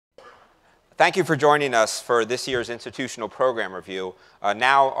Thank you for joining us for this year's Institutional Program Review,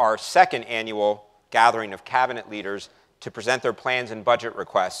 now our second annual gathering of cabinet leaders to present their plans and budget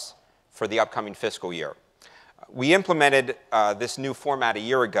requests for the upcoming fiscal year. We implemented this new format a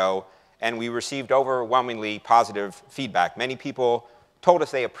year ago, and we received overwhelmingly positive feedback. Many people told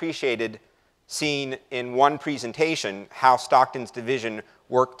us they appreciated seeing in one presentation how Stockton's division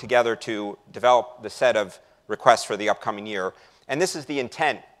worked together to develop the set of requests for the upcoming year. And this is the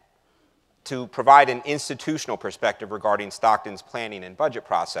intent, to provide an institutional perspective regarding Stockton's planning and budget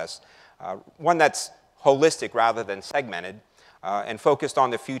process, one that's holistic rather than segmented, and focused on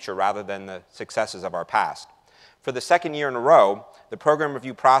the future rather than the successes of our past. For the second year in a row, the program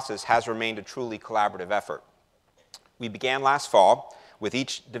review process has remained a truly collaborative effort. We began last fall with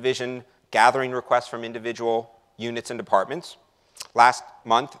each division gathering requests from individual units and departments. Last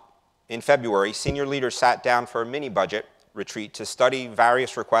month, in February, senior leaders sat down for a mini-budget retreat to study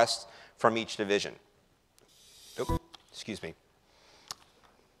various requests from each division. Excuse me.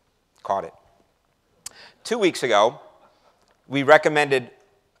 Caught it. 2 weeks ago, we reconvened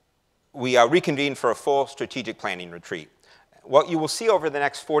for a full strategic planning retreat. What you will see over the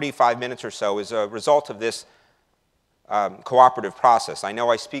next 45 minutes or so is a result of this cooperative process. I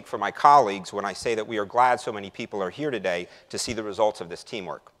know I speak for my colleagues when I say that we are glad so many people are here today to see the results of this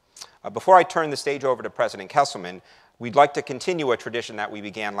teamwork. Before I turn the stage over to President Kesselman, we'd like to continue a tradition that we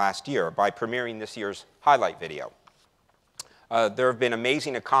began last year by premiering this year's highlight video. There have been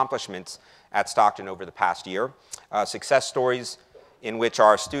amazing accomplishments at Stockton over the past year, success stories in which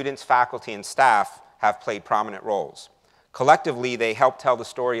our students, faculty, and staff have played prominent roles. Collectively, they help tell the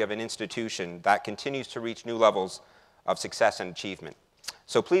story of an institution that continues to reach new levels of success and achievement.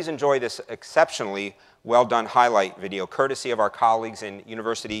 So please enjoy this exceptionally well-done highlight video, courtesy of our colleagues in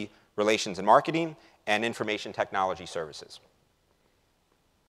University Relations and Marketing and Information Technology Services.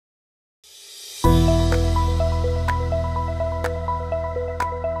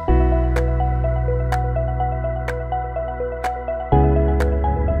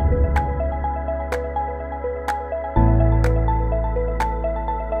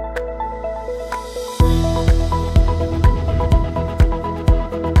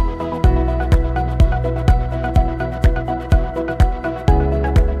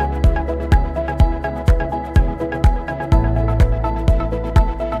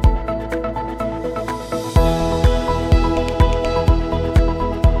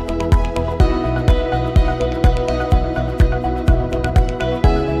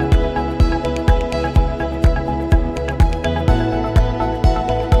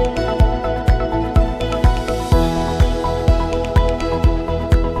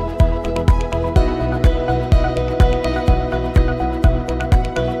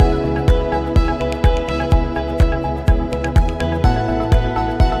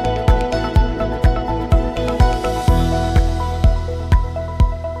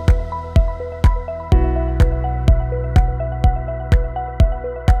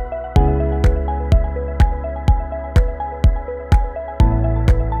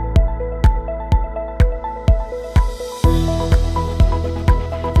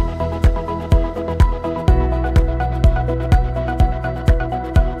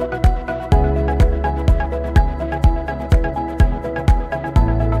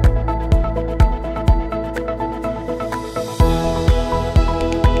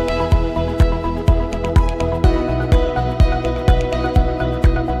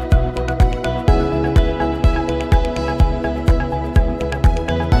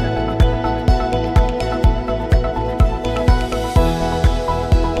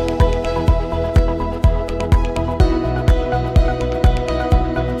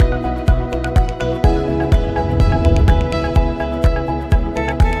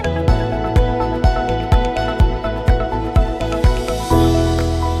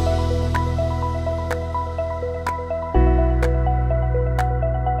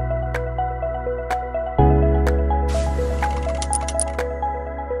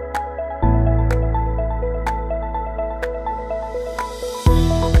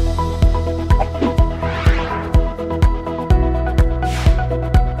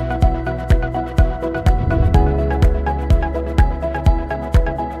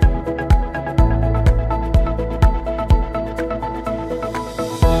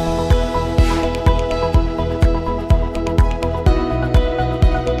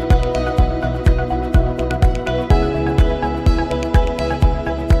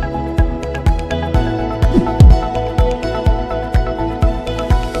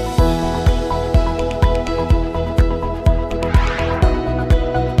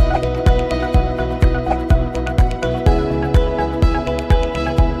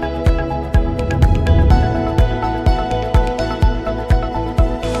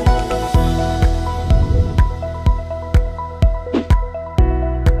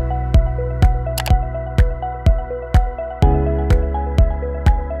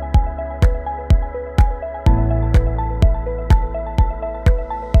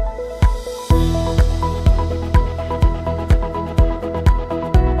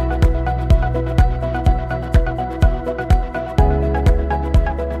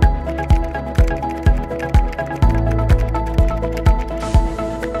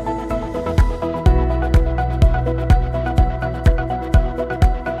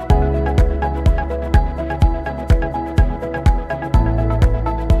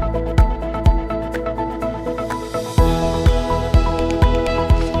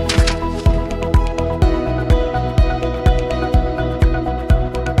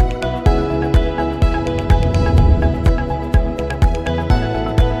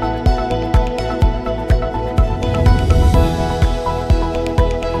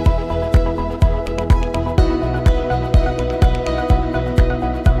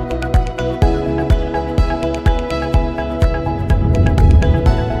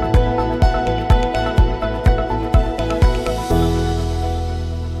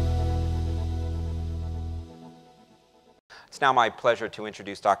 It's now my pleasure to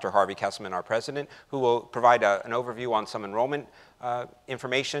introduce Dr. Harvey Kesselman, our president, who will provide an overview on some enrollment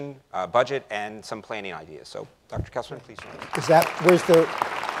information, budget, and some planning ideas. So, Dr. Kesselman, please join us. Is that, where's the...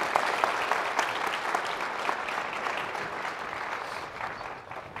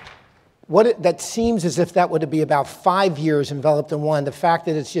 that seems as if that would be about 5 years enveloped in one. The fact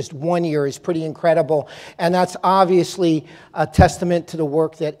that it's just 1 year is pretty incredible, and that's obviously a testament to the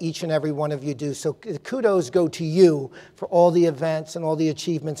work that each and every one of you do. So kudos go to you for all the events and all the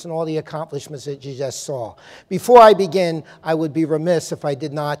achievements and all the accomplishments that you just saw. Before I begin, I would be remiss if I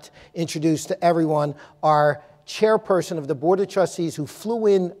did not introduce to everyone our chairperson of the Board of Trustees who flew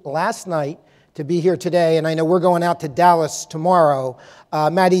in last night to be here today, and I know we're going out to Dallas tomorrow,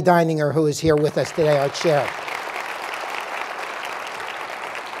 Maddie Deininger, who is here with us today, our chair.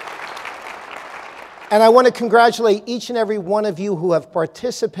 And I want to congratulate each and every one of you who have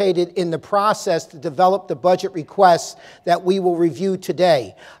participated in the process to develop the budget requests that we will review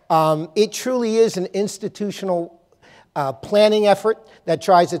today. It truly is an institutional planning effort that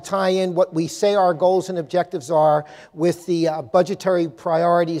tries to tie in what we say our goals and objectives are with the budgetary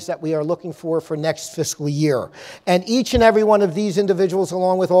priorities that we are looking for next fiscal year. And each and every one of these individuals,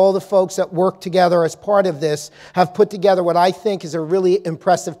 along with all the folks that work together as part of this, have put together what I think is a really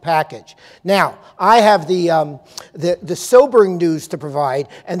impressive package. Now, I have the sobering news to provide,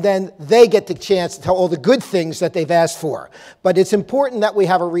 and then they get the chance to tell all the good things that they've asked for. But it's important that we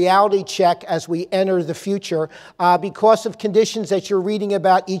have a reality check as we enter the future because of conditions that you're reading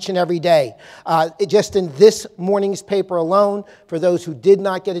about each and every day. Just in this morning's paper alone, for those who did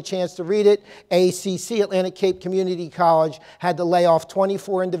not get a chance to read it, ACC, Atlantic Cape Community College, had to lay off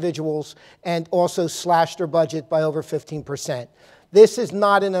 24 individuals and also slash their budget by over 15%. This is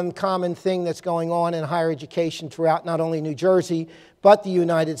not an uncommon thing that's going on in higher education throughout not only New Jersey, but the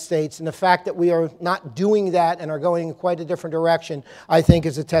United States. And the fact that we are not doing that and are going in quite a different direction, I think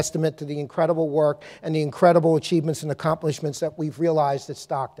is a testament to the incredible work and the incredible achievements and accomplishments that we've realized at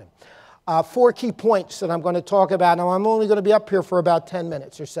Stockton. 4 key points that I'm going to talk about. Now, I'm only going to be up here for about 10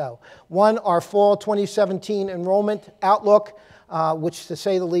 minutes or so. One, our fall 2017 enrollment outlook, which to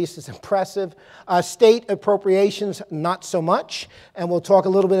say the least is impressive. State appropriations, not so much, and we'll talk a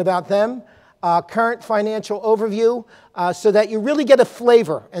little bit about them. Current financial overview, so that you really get a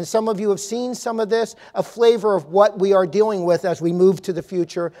flavor, and some of you have seen some of this, a flavor of what we are dealing with as we move to the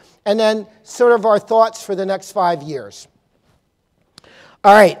future, and then sort of our thoughts for the next 5 years.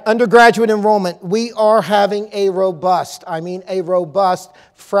 All right, undergraduate enrollment. We are having a robust, I mean a robust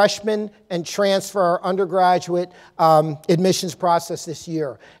freshman and transfer undergraduate admissions process this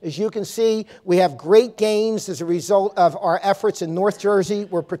year. As you can see, we have great gains as a result of our efforts in North Jersey.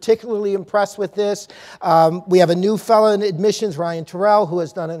 We're particularly impressed with this. We have a new fellow in admissions, Ryan Terrell, who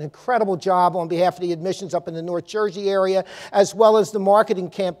has done an incredible job on behalf of the admissions up in the North Jersey area, as well as the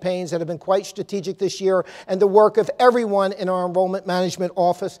marketing campaigns that have been quite strategic this year, and the work of everyone in our enrollment management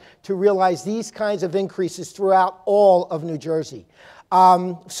office to realize these kinds of increases throughout all of New Jersey.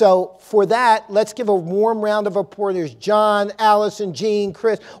 So for that, let's give a warm round of applause. There's John, Allison, Jean,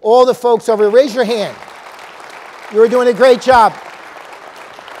 Chris, all the folks over here. Raise your hand. You're doing a great job.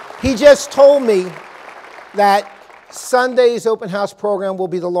 He just told me that Sunday's open house program will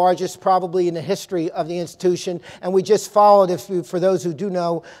be the largest probably in the history of the institution, and we just followed, for those who do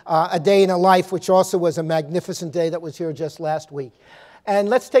know, a day in a life, which also was a magnificent day that was here just last week. And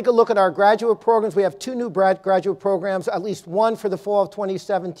let's take a look at our graduate programs. We have 2 new graduate programs, at least one for the fall of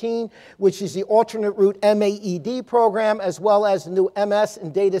 2017, which is the alternate route MAED program, as well as the new MS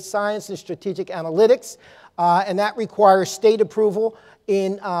in Data Science and Strategic Analytics. And that requires state approval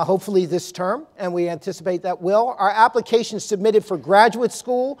in hopefully this term, and we anticipate that will. Our application submitted for graduate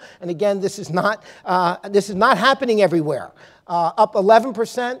school, and again, this is not happening everywhere. Up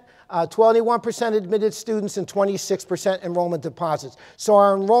 11%. 21% admitted students and 26% enrollment deposits. So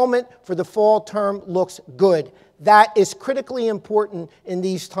our enrollment for the fall term looks good. That is critically important in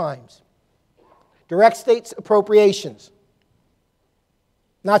these times. Direct states appropriations,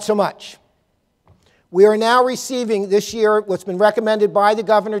 not so much. We are now receiving this year, what's been recommended by the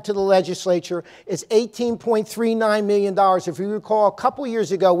governor to the legislature is $18.39 million. If you recall, a couple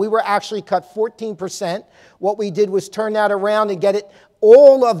years ago, we were actually cut 14%. What we did was turn that around and get it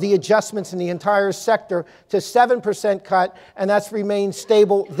all of the adjustments in the entire sector to 7% cut, and that's remained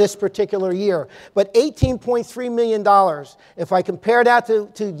stable this particular year. But $18.3 million, if I compare that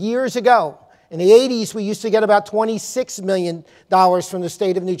to years ago, in the 80s, we used to get about $26 million from the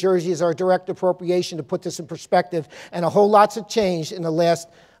state of New Jersey as our direct appropriation, to put this in perspective, and a whole lot's have changed in the last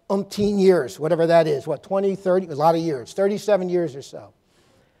umpteen years, whatever that is, 20, 30, a lot of years, 37 years or so.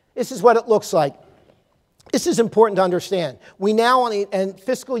 This is what it looks like. This is important to understand. We now, and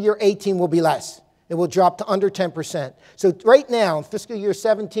fiscal year 18 will be less. It will drop to under 10%. So right now, in fiscal year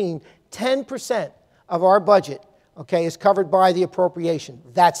 17, 10% of our budget, okay, is covered by the appropriation.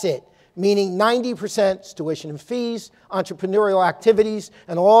 That's it. Meaning 90% is tuition and fees, entrepreneurial activities,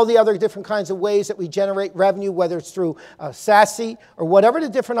 and all the other different kinds of ways that we generate revenue, whether it's through SASE or whatever the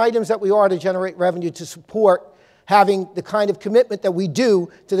different items that we are to generate revenue to support having the kind of commitment that we do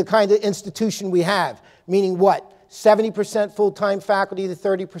to the kind of institution we have. Meaning what? 70% full-time faculty to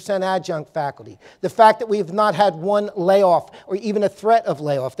 30% adjunct faculty. The fact that we have not had one layoff or even a threat of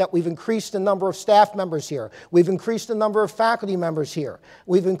layoff, that we've increased the number of staff members here. We've increased the number of faculty members here.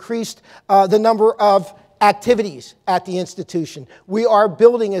 We've increased the number of activities at the institution. We are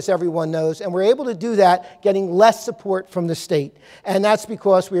building, as everyone knows, and we're able to do that getting less support from the state. And that's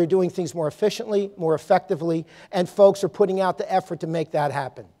because we are doing things more efficiently, more effectively, and folks are putting out the effort to make that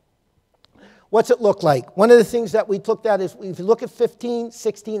happen. What's it look like? One of the things that we looked at is, if you look at 15,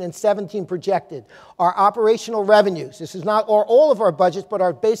 16, and 17 projected, our operational revenues, this is not all of our budgets, but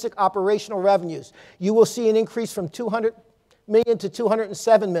our basic operational revenues, you will see an increase from $200 million to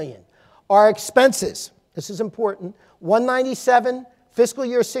 $207 million. Our expenses, this is important, $197, fiscal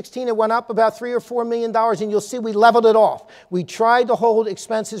year 16, it went up about $3 or $4 million, and you'll see we leveled it off. We tried to hold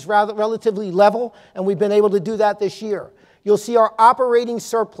expenses relatively level, and we've been able to do that this year. You'll see our operating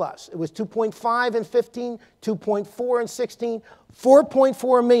surplus. It was 2.5 in 15, 2.4 in 16,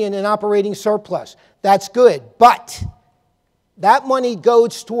 4.4 million in operating surplus. That's good, but that money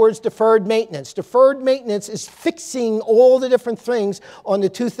goes towards deferred maintenance. Deferred maintenance is fixing all the different things on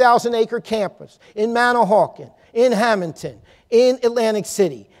the 2,000-acre campus in Manahawkin, in Hamilton, in Atlantic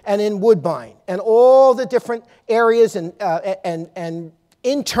City, and in Woodbine, and all the different areas and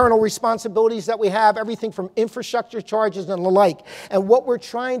internal responsibilities that we have, everything from infrastructure charges and the like. And what we're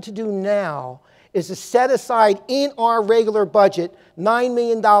trying to do now is to set aside in our regular budget $9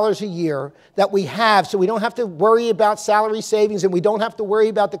 million a year that we have, so we don't have to worry about salary savings and we don't have to worry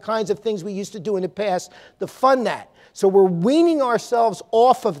about the kinds of things we used to do in the past to fund that. So we're weaning ourselves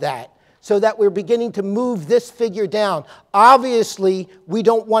off of that so that we're beginning to move this figure down. Obviously, we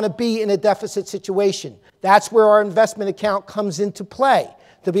don't want to be in a deficit situation. That's where our investment account comes into play,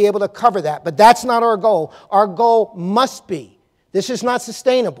 to be able to cover that. But that's not our goal. Our goal must be, this is not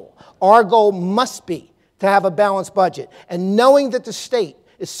sustainable, our goal must be to have a balanced budget. And knowing that the state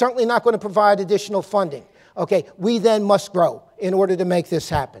is certainly not going to provide additional funding, okay, we then must grow in order to make this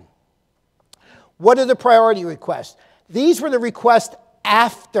happen. What are the priority requests? These were the requests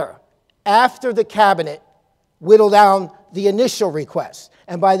after the cabinet whittled down the initial requests.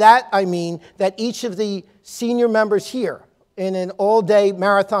 And by that, I mean that each of the senior members here in an all-day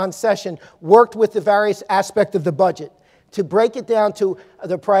marathon session worked with the various aspects of the budget to break it down to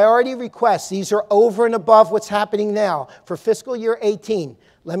the priority requests. These are over and above what's happening now for fiscal year 18.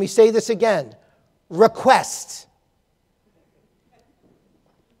 Let me say this again. Requests.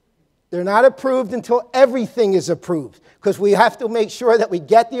 They're not approved until everything is approved, because we have to make sure that we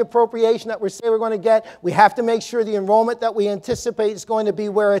get the appropriation that we say we're going to get. We have to make sure the enrollment that we anticipate is going to be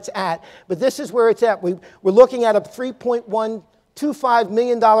where it's at. But this is where it's at. We're looking at a $3.125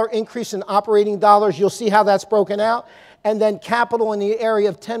 million increase in operating dollars. You'll see how that's broken out. And then capital in the area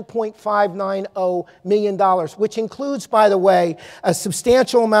of $10.590 million, which includes, by the way, a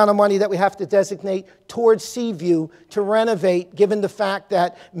substantial amount of money that we have to designate towards Seaview to renovate, given the fact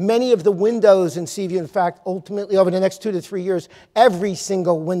that many of the windows in Seaview, in fact, ultimately over the next 2 to 3 years, every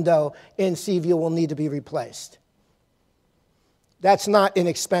single window in Seaview will need to be replaced. That's not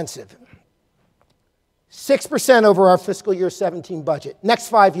inexpensive. 6% over our fiscal year 17 budget. Next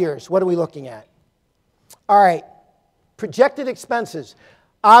 5 years, what are we looking at? All right. Projected expenses,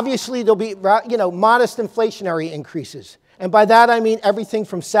 obviously there'll be modest inflationary increases. And by that I mean everything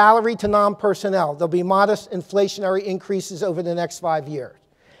from salary to non-personnel. There'll be modest inflationary increases over the next 5 years.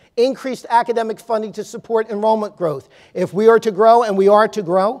 Increased academic funding to support enrollment growth. If we are to grow, and we are to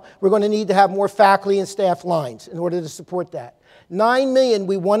grow, we're going to need to have more faculty and staff lines in order to support that. $9 million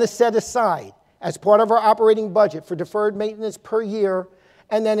we want to set aside as part of our operating budget for deferred maintenance per year,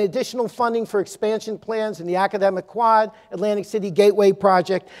 and then additional funding for expansion plans in the Academic Quad, Atlantic City Gateway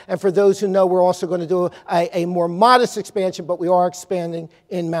Project, and for those who know, we're also going to do a more modest expansion, but we are expanding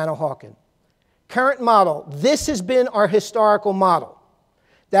in Manahawkin. Current model, this has been our historical model.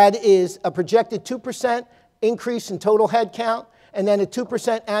 That is a projected 2% increase in total headcount, and then a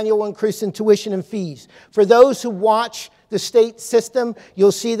 2% annual increase in tuition and fees. For those who watch the state system,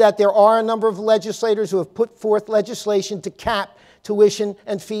 you'll see that there are a number of legislators who have put forth legislation to cap tuition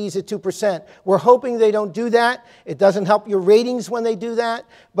and fees at 2%. We're hoping they don't do that. It doesn't help your ratings when they do that,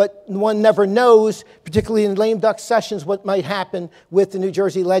 but one never knows, particularly in lame duck sessions, what might happen with the New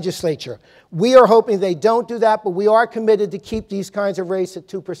Jersey legislature. We are hoping they don't do that, but we are committed to keep these kinds of rates at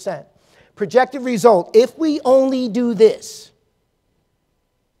 2%. Projected result, if we only do this,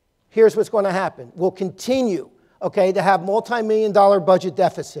 here's what's going to happen. We'll continue, okay, to have multi-million-dollar budget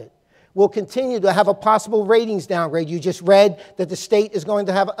deficit. We'll continue to have a possible ratings downgrade. You just read that the state is going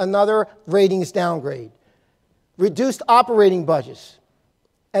to have another ratings downgrade. Reduced operating budgets,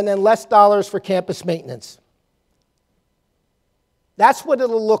 and then less dollars for campus maintenance. That's what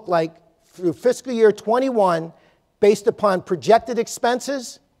it'll look like through fiscal year 21 based upon projected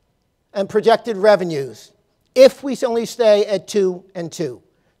expenses and projected revenues if we only stay at 2 and 2.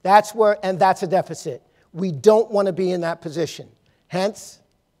 That's where, and that's a deficit. We don't want to be in that position. Hence,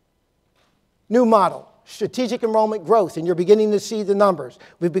 new model, strategic enrollment growth, and you're beginning to see the numbers.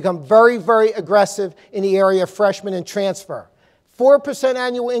 We've become very, very aggressive in the area of freshmen and transfer. 4%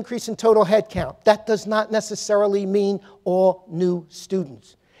 annual increase in total headcount. That does not necessarily mean all new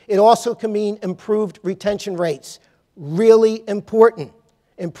students. It also can mean improved retention rates. Really important.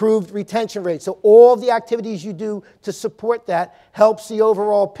 Improved retention rates. So all the activities you do to support that helps the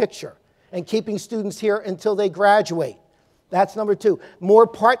overall picture and keeping students here until they graduate. That's number 2. More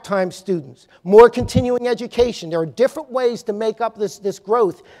part-time students, more continuing education. There are different ways to make up this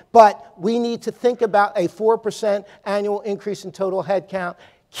growth, but we need to think about a 4% annual increase in total headcount,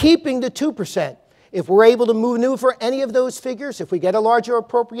 keeping the 2%. If we're able to maneuver any of those figures, if we get a larger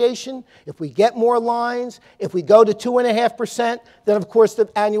appropriation, if we get more lines, if we go to 2.5%, then of course the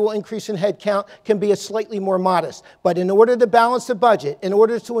annual increase in headcount can be a slightly more modest. But in order to balance the budget, in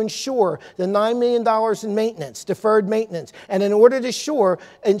order to ensure the $9 million in maintenance, deferred maintenance, and in order to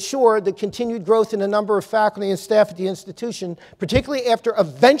ensure the continued growth in the number of faculty and staff at the institution, particularly after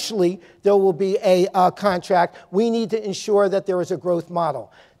eventually there will be a contract, we need to ensure that there is a growth model.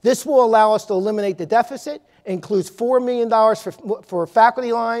 This will allow us to eliminate the deficit, includes $4 million for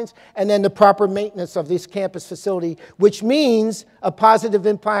faculty lines, and then the proper maintenance of this campus facility, which means a positive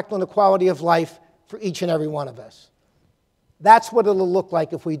impact on the quality of life for each and every one of us. That's what it'll look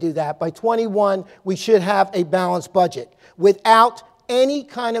like if we do that. By 21, we should have a balanced budget without any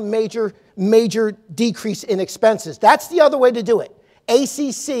kind of major decrease in expenses. That's the other way to do it.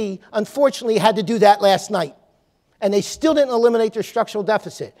 ACC, unfortunately, had to do that last night. And they still didn't eliminate their structural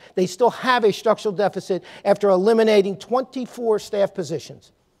deficit. They still have a structural deficit after eliminating 24 staff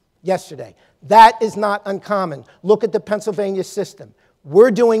positions yesterday. That is not uncommon. Look at the Pennsylvania system.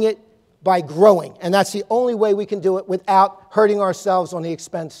 We're doing it by growing, and that's the only way we can do it without hurting ourselves on the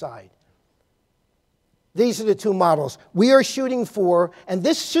expense side. These are the 2 models we are shooting for, and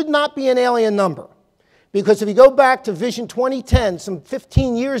this should not be an alien number. Because if you go back to Vision 2010, some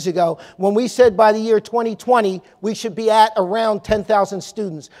 15 years ago, when we said by the year 2020, we should be at around 10,000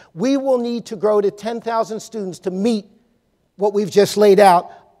 students. We will need to grow to 10,000 students to meet what we've just laid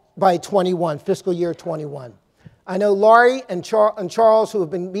out by 21, fiscal year 21. I know Laurie and Charles, who have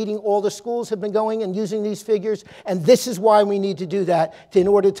been meeting all the schools, have been going and using these figures, and this is why we need to do that, in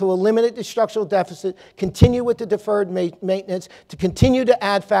order to eliminate the structural deficit, continue with the deferred maintenance, to continue to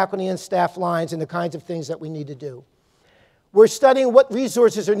add faculty and staff lines and the kinds of things that we need to do. We're studying what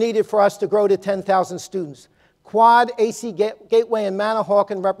resources are needed for us to grow to 10,000 students. Quad, AC Gateway, and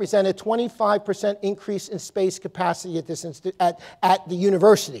Manahawkin represent a 25% increase in space capacity at the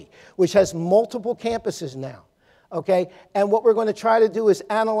university, which has multiple campuses now. Okay, and what we're going to try to do is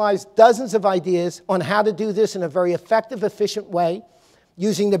analyze dozens of ideas on how to do this in a very effective, efficient way,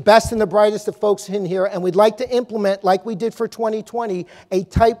 using the best and the brightest of folks in here, and we'd like to implement, like we did for 2020, a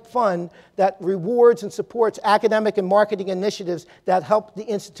type fund that rewards and supports academic and marketing initiatives that help the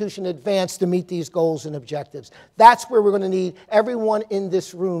institution advance to meet these goals and objectives. That's where we're going to need everyone in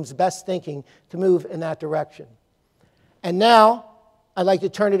this room's best thinking to move in that direction. And now, I'd like to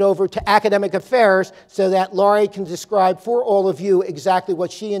turn it over to academic affairs so that Laurie can describe for all of you exactly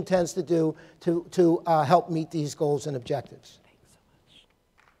what she intends to do to help meet these goals and objectives.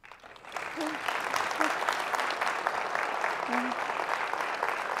 Thanks so much.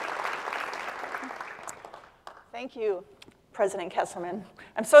 Thank you, President Kesselman.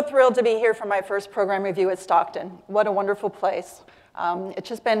 I'm so thrilled to be here for my first program review at Stockton. What a wonderful place. It's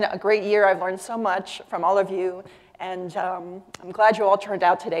just been a great year. I've learned so much from all of you. And I'm glad you all turned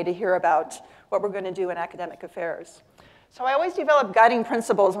out today to hear about what we're going to do in academic affairs. So I always develop guiding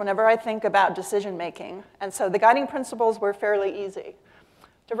principles whenever I think about decision making. And so the guiding principles were fairly easy.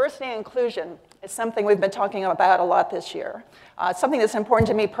 Diversity and inclusion. It's something we've been talking about a lot this year. It's something that's important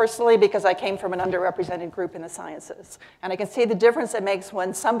to me personally because I came from an underrepresented group in the sciences. And I can see the difference it makes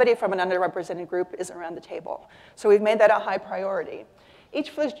when somebody from an underrepresented group is around the table. So we've made that a high priority.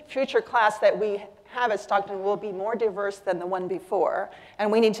 Each future class that we have at Stockton will be more diverse than the one before,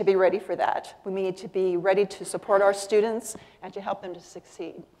 and we need to be ready for that. We need to be ready to support our students and to help them to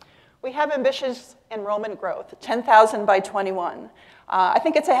succeed. We have ambitious enrollment growth, 10,000 by 21. I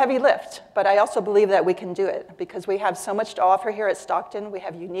think it's a heavy lift, but I also believe that we can do it because we have so much to offer here at Stockton. We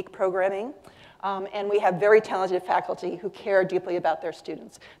have unique programming, and we have very talented faculty who care deeply about their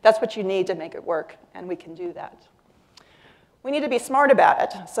students. That's what you need to make it work, and we can do that. We need to be smart about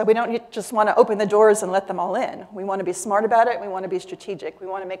it, so we don't just want to open the doors and let them all in. We want to be smart about it. We want to be strategic. We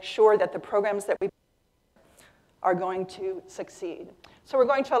want to make sure that the programs that we are going to succeed. So we're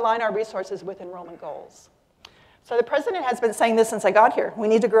going to align our resources with enrollment goals. So the president has been saying this since I got here. We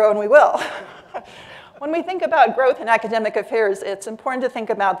need to grow and we will. When we think about growth in academic affairs, it's important to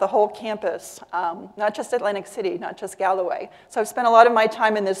think about the whole campus, not just Atlantic City, not just Galloway. So I've spent a lot of my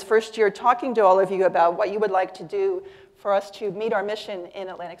time in this first year talking to all of you about what you would like to do for us to meet our mission in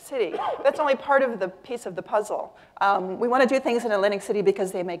Atlantic City. That's only part of the piece of the puzzle. We want to do things in Atlantic City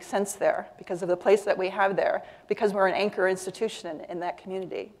because they make sense there, because of the place that we have there, because we're an anchor institution in that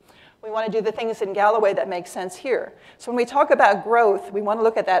community. We want to do the things in Galloway that make sense here. So when we talk about growth, we want to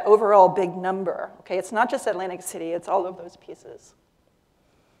look at that overall big number. Okay? It's not just Atlantic City, it's all of those pieces.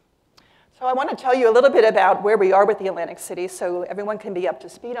 So I want to tell you a little bit about where we are with the Atlantic City so everyone can be up to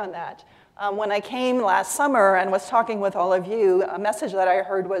speed on that. When I came last summer and was talking with all of you, a message that I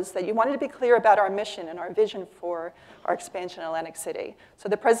heard was that you wanted to be clear about our mission and our vision for our expansion in Atlantic City. So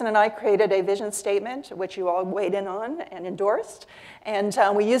the president and I created a vision statement, which you all weighed in on and endorsed. And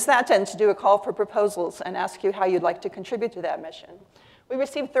we used that to do a call for proposals and ask you how you'd like to contribute to that mission. We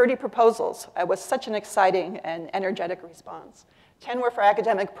received 30 proposals. It was such an exciting and energetic response. 10 were for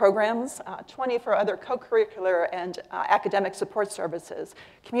academic programs, 20 for other co-curricular and academic support services,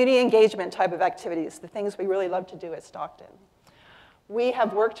 community engagement type of activities, the things we really love to do at Stockton. We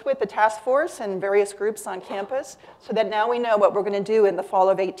have worked with the task force and various groups on campus so that now we know what we're going to do in the fall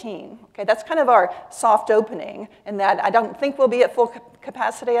of 18. Okay, that's kind of our soft opening in that I don't think we'll be at full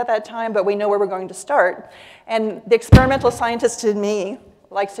capacity at that time, but we know where we're going to start. And the experimental scientist in me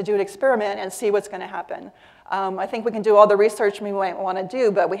likes to do an experiment and see what's going to happen. I think we can do all the research we might want to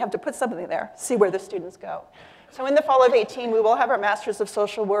do, but we have to put something there, see where the students go. So in the fall of 18, we will have our Masters of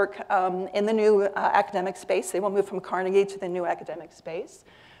Social Work in the new academic space. They will move from Carnegie to the new academic space.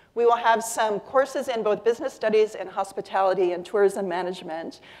 We will have some courses in both business studies and hospitality and tourism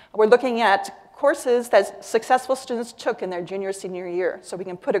management. We're looking at courses that successful students took in their junior, senior year. So we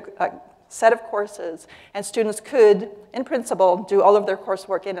can put a set of courses, and students could, in principle, do all of their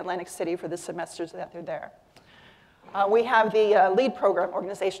coursework in Atlantic City for the semesters that they're there. We have the LEAD program,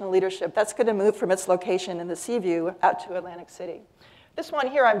 Organizational Leadership. That's going to move from its location in the Seaview out to Atlantic City. This one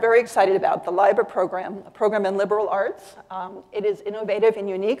here I'm very excited about, the LIBRA program, a program in liberal arts. It is innovative and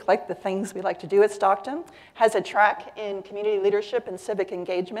unique, like the things we like to do at Stockton. Has a track in community leadership and civic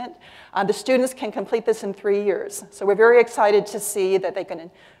engagement. The students can complete this in 3 years. So we're very excited to see that they can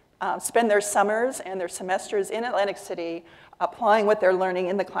spend their summers and their semesters in Atlantic City applying what they're learning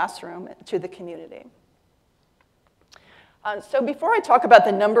in the classroom to the community. So before I talk about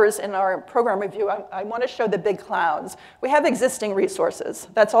the numbers in our program review, I want to show the big clouds. We have existing resources.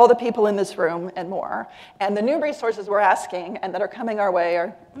 That's all the people in this room and more. And the new resources we're asking and that are coming our way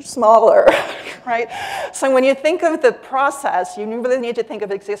are smaller, right? So when you think of the process, you really need to think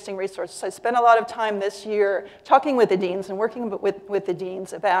of existing resources. So I spent a lot of time this year talking with the deans and working with the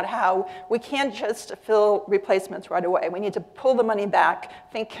deans about how we can't just fill replacements right away. We need to pull the money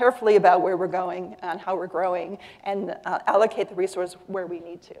back, think carefully about where we're going and how we're growing, and allocate the resource where we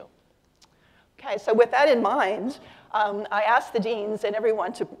need to. Okay, so with that in mind, I asked the deans and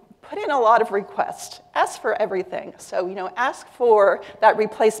everyone to put in a lot of requests. Ask for everything. So, ask for that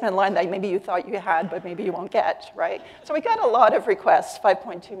replacement line that maybe you thought you had, but maybe you won't get, right? So we got a lot of requests,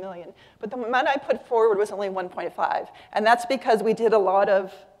 5.2 million. But the amount I put forward was only 1.5. And that's because we did a lot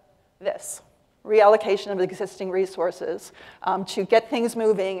of this. Reallocation of existing resources to get things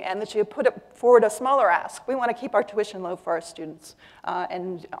moving and to put forward a smaller ask. We want to keep our tuition low for our students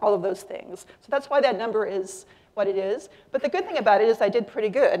and all of those things. So that's why that number is what it is. But the good thing about it is I did pretty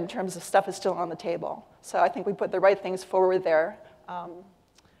good in terms of stuff is still on the table. So I think we put the right things forward there and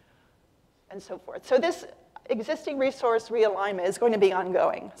so forth. So this existing resource realignment is going to be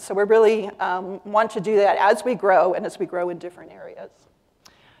ongoing. So we really want to do that as we grow and as we grow in different areas.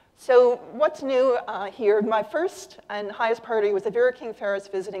 So what's new here? My first and highest priority was the Vera King Ferris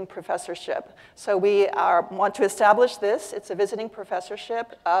Visiting Professorship. So we want to establish this. It's a visiting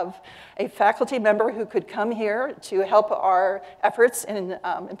professorship of a faculty member who could come here to help our efforts in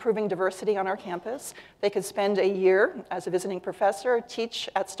improving diversity on our campus. They could spend a year as a visiting professor, teach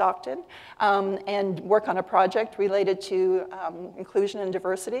at Stockton, and work on a project related to inclusion and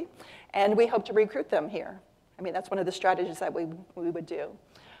diversity. And we hope to recruit them here. I mean, that's one of the strategies that we would do.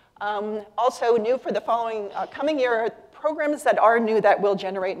 Also new for the following coming year are programs that are new that will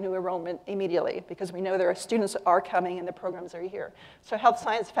generate new enrollment immediately, because we know there are students are coming and the programs are here. So health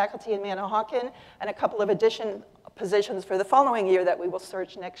science faculty in Manahawkin, and a couple of addition positions for the following year that we will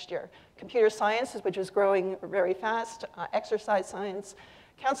search next year. Computer sciences, which is growing very fast, exercise science,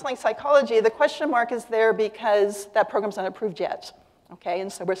 counseling psychology. The question mark is there because that program's not approved yet. Okay,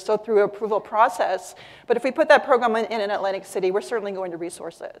 and so we're still through approval process. But if we put that program in Atlantic City, we're certainly going to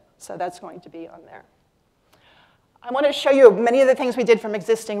resource it. So that's going to be on there. I want to show you many of the things we did from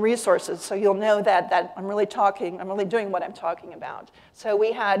existing resources, so you'll know that I'm really doing what I'm talking about. So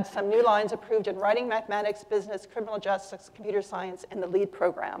we had some new lines approved in writing, mathematics, business, criminal justice, computer science, and the LEAD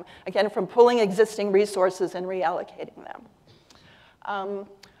program. Again, from pulling existing resources and reallocating them.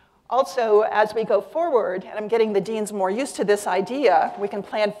 Also, as we go forward, and I'm getting the deans more used to this idea, we can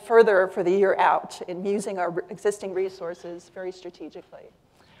plan further for the year out in using our existing resources very strategically.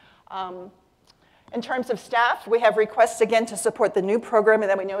 In terms of staff, we have requests again to support the new program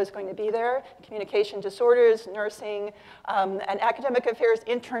that we know is going to be there, communication disorders, nursing, an academic affairs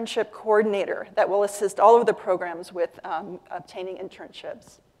internship coordinator that will assist all of the programs with obtaining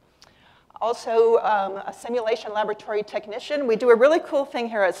internships. Also, a simulation laboratory technician. We do a really cool thing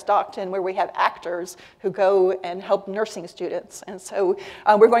here at Stockton where we have actors who go and help nursing students. And so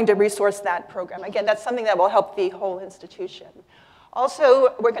we're going to resource that program. Again, that's something that will help the whole institution.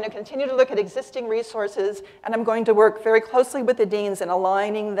 Also, we're going to continue to look at existing resources, and I'm going to work very closely with the deans in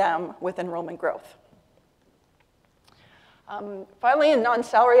aligning them with enrollment growth. Finally, in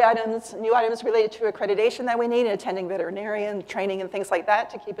non-salary items, new items related to accreditation that we need, attending veterinarian training and things like that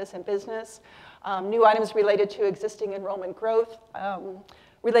to keep us in business. New items related to existing enrollment growth,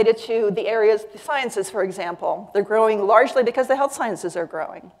 related to the areas, the sciences, for example. They're growing largely because the health sciences are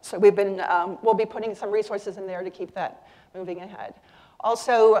growing. So we'll be putting some resources in there to keep that moving ahead.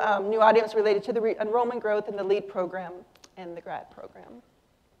 Also, new items related to the enrollment growth in the LEAD program and the grad program.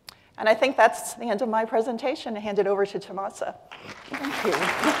 And I think that's the end of my presentation. I hand it over to Tomasa. Thank you.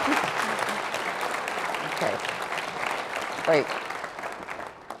 Okay, great.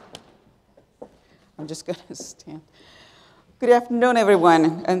 I'm just going to stand. Good afternoon,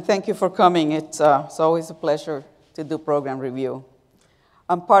 everyone, and thank you for coming. It's always a pleasure to do program review.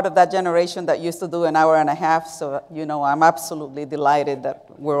 I'm part of that generation that used to do an hour and a half, so you know I'm absolutely delighted that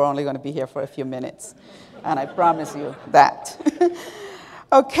we're only going to be here for a few minutes, and I promise you that.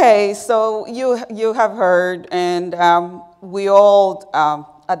 Okay, so you have heard, and we all,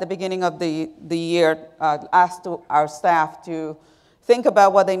 at the beginning of the year, asked our staff to think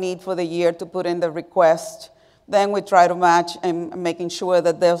about what they need for the year to put in the request. Then we try to match and making sure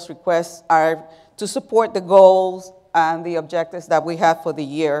that those requests are to support the goals and the objectives that we have for the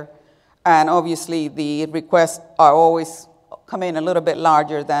year. And obviously, the requests are always come in a little bit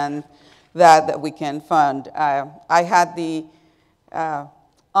larger than that we can fund. I had the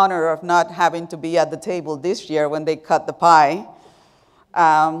honor of not having to be at the table this year when they cut the pie.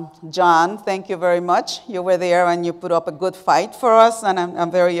 John, thank you very much. You were there and you put up a good fight for us, and I'm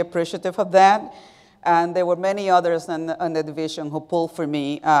very appreciative of that. And there were many others in the division who pulled for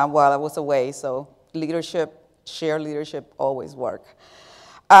me while I was away, so leadership, shared leadership always work.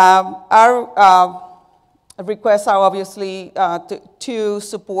 Our requests are obviously to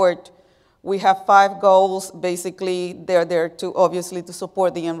support. We have 5 goals. Basically, they're there to obviously to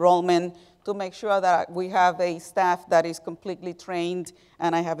support the enrollment, to make sure that we have a staff that is completely trained,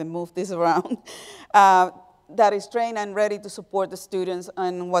 and I haven't moved this around, that is trained and ready to support the students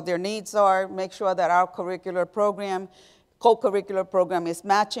and what their needs are, make sure that our curricular program, co-curricular program is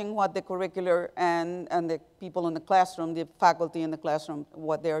matching what the curricular and the people in the classroom, the faculty in the classroom,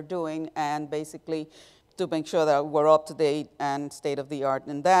 what they're doing, and basically to make sure that we're up to date and state of the art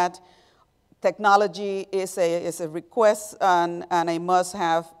in that. Technology is a request and a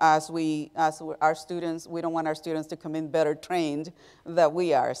must-have as our students. We don't want our students to come in better trained than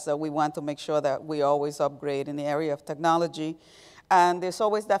we are, so we want to make sure that we always upgrade in the area of technology. And there's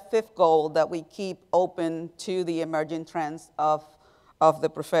always that 5th goal that we keep open to the emerging trends of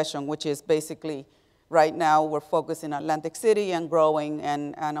the profession, which is basically right now we're focused in Atlantic City and growing,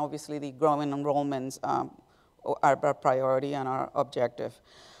 and obviously the growing enrollments are our priority and our objective.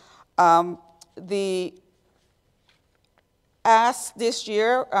 The ask this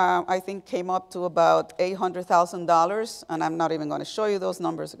year, I think, came up to about $800,000, and I'm not even going to show you those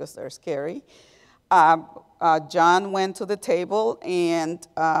numbers because they're scary. John went to the table and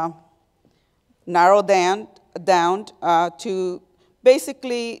narrowed down to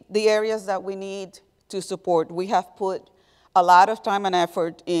basically the areas that we need to support. We have put a lot of time and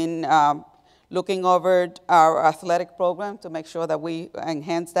effort in looking over our athletic program to make sure that we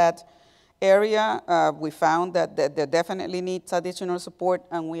enhance that area. We found that there definitely needs additional support,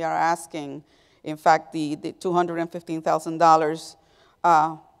 and we are asking, in fact, the $215,000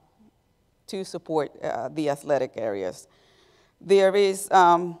 to support the athletic areas. There is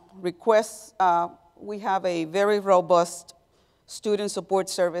requests. We have a very robust student support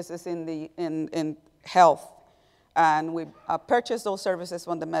services in health, and we purchased those services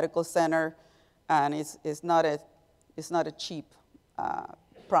from the medical center, and it's not a cheap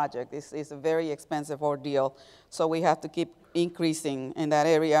project. It's a very expensive ordeal, so we have to keep increasing in that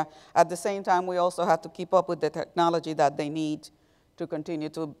area. At the same time, we also have to keep up with the technology that they need to continue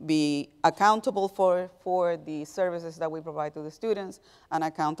to be accountable for the services that we provide to the students and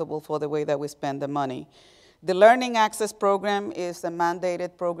accountable for the way that we spend the money. The Learning Access Program is a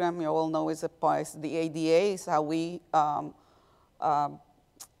mandated program. You all know it's the ADA is how we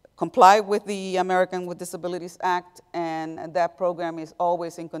comply with the American with Disabilities Act, and that program is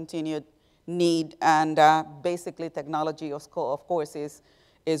always in continued need, and basically technology, of course,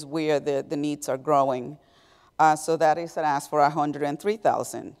 is where the needs are growing. So that is an ask for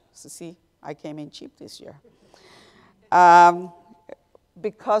 $103,000. So see, I came in cheap this year.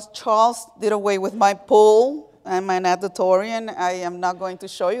 Because Charles did away with my pool and my natatorium, I am not going to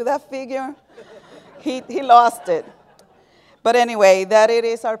show you that figure. He lost it. But anyway, that it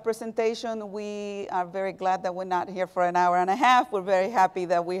is our presentation. We are very glad that we're not here for an hour and a half. We're very happy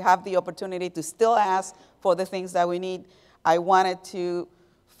that we have the opportunity to still ask for the things that we need. I wanted to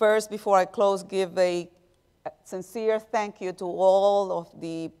first, before I close, give a sincere thank you to all of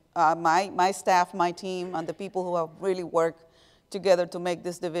the my staff, my team, and the people who have really worked together to make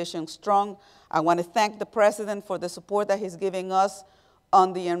this division strong. I want to thank the president for the support that he's giving us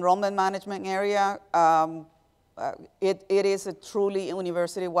on the enrollment management area. It is a truly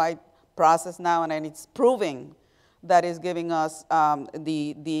university-wide process now, and it's proving that it's giving us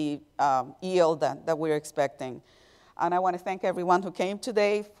the yield that we're expecting. And I want to thank everyone who came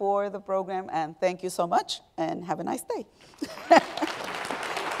today for the program, and thank you so much, and have a nice day.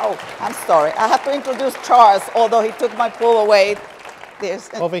 Oh, I'm sorry. I have to introduce Charles, although he took my pool away.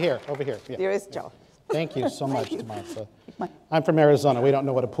 Over here. Yeah. There is Charles. Thank you so much, Tomas. I'm from Arizona. We don't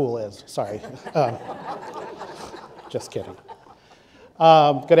know what a pool is. Sorry. Just kidding.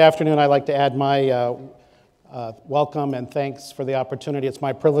 Good afternoon. I'd like to add my welcome and thanks for the opportunity. It's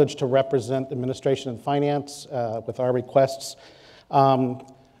my privilege to represent Administration and Finance with our requests.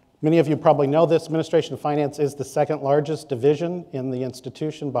 Many of you probably know this. Administration and Finance is the second largest division in the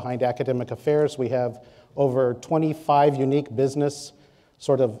institution behind Academic Affairs. We have over 25 unique business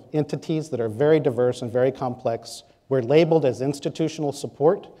sort of entities that are very diverse and very complex. We're labeled as institutional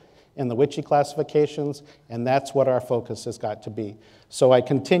support in the WICHE classifications, and that's what our focus has got to be. So I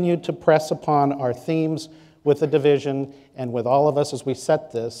continue to press upon our themes with the division and with all of us as we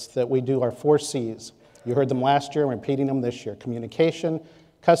set this, that we do our 4 C's. You heard them last year, I'm repeating them this year: communication,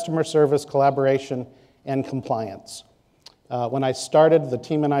 customer service, collaboration, and compliance. When I started, the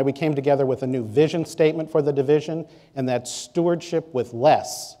team and we came together with a new vision statement for the division, and that's stewardship with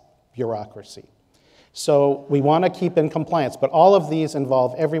less bureaucracy. So we want to keep in compliance, but all of these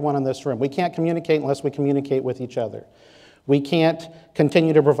involve everyone in this room. We can't communicate unless we communicate with each other. We can't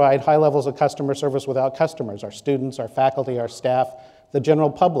continue to provide high levels of customer service without customers, our students, our faculty, our staff, the general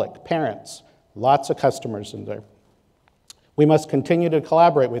public, parents, lots of customers in there. We must continue to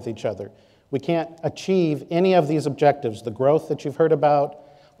collaborate with each other. We can't achieve any of these objectives, the growth that you've heard about,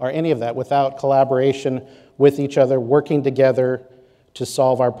 or any of that, without collaboration with each other, working together to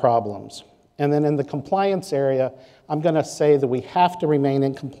solve our problems. And then in the compliance area, I'm going to say that we have to remain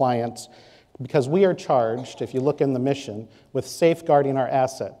in compliance because we are charged, if you look in the mission, with safeguarding our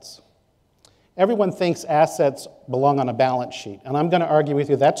assets. Everyone thinks assets belong on a balance sheet, and I'm going to argue with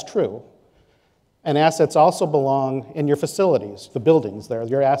you that's true. And assets also belong in your facilities, the buildings, they're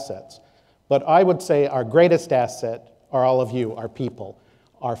your assets. But I would say our greatest asset are all of you, our people,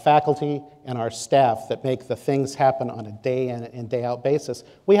 our faculty and our staff that make the things happen on a day in and day out basis.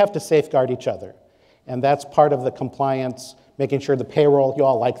 We have to safeguard each other. And that's part of the compliance, making sure the payroll, you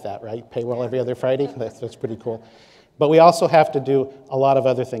all like that, right? Payroll every other Friday, that's pretty cool. But we also have to do a lot of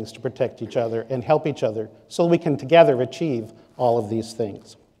other things to protect each other and help each other so we can together achieve all of these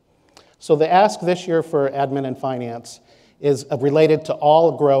things. So the ask this year for admin and finance is related to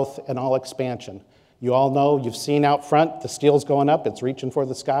all growth and all expansion. You all know, you've seen out front, the steel's going up, it's reaching for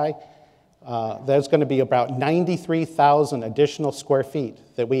the sky. There's going to be about 93,000 additional square feet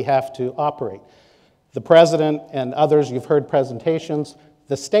that we have to operate. The president and others, you've heard presentations,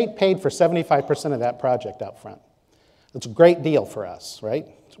 the state paid for 75% of that project out front. It's a great deal for us, right?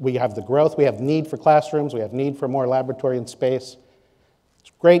 We have the growth, we have need for classrooms, we have need for more laboratory and space.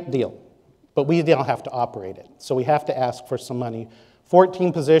 It's a great deal, but we don't have to operate it. So we have to ask for some money.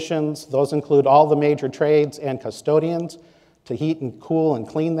 14 positions, those include all the major trades and custodians to heat and cool and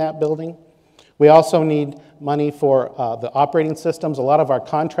clean that building. We also need money for the operating systems. A lot of our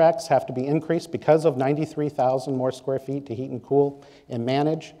contracts have to be increased because of 93,000 more square feet to heat and cool and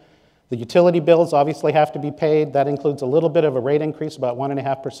manage. The utility bills obviously have to be paid. That includes a little bit of a rate increase, about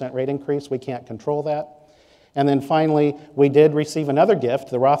 1.5% rate increase. We can't control that. And then finally, we did receive another gift,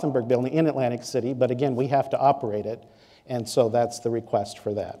 the Rothenberg building in Atlantic City, but again, we have to operate it. And so that's the request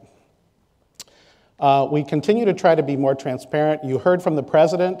for that. We continue to try to be more transparent. You heard from the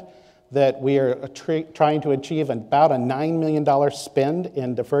president that we are trying to achieve about a $9 million spend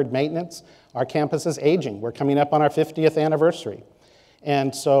in deferred maintenance. Our campus is aging. We're coming up on our 50th anniversary.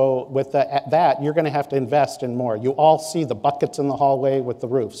 And so with that, you're going to have to invest in more. You all see the buckets in the hallway with the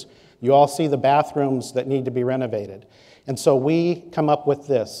roofs. You all see the bathrooms that need to be renovated. And so we come up with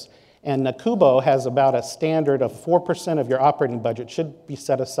this. And NACUBO has about a standard of 4% of your operating budget should be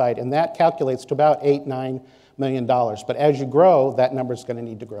set aside, and that calculates to about $8-9 million. But as you grow, that number is going to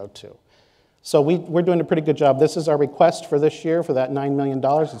need to grow too. So we're doing a pretty good job. This is our request for this year for that $9 million.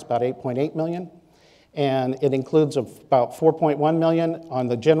 It's about $8.8 million. And it includes about $4.1 million on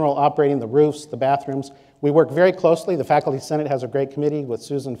the general operating, the roofs, the bathrooms. We work very closely. The Faculty Senate has a great committee with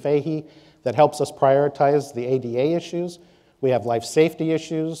Susan Fahey that helps us prioritize the ADA issues. We have life safety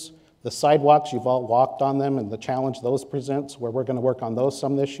issues. The sidewalks, you've all walked on them and the challenge those presents, where we're going to work on those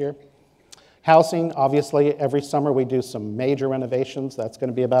some this year. Housing, obviously, every summer we do some major renovations. That's going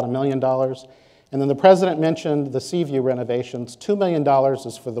to be about $1 million. And then the president mentioned the Seaview renovations. $2 million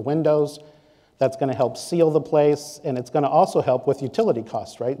is for the windows. That's going to help seal the place, and it's going to also help with utility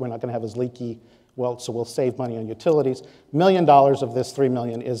costs, right? We're not going to have as leaky, well, so we'll save money on utilities. $1 million of this $3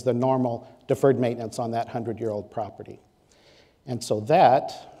 million is the normal deferred maintenance on that 100-year-old property. And so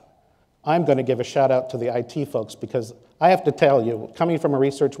that, I'm going to give a shout out to the IT folks, because I have to tell you, coming from a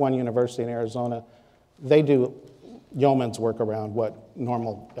Research One university in Arizona, they do yeoman's work around what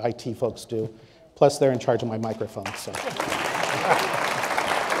normal IT folks do. Plus, they're in charge of my microphone. So.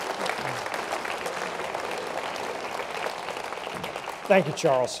 Thank you,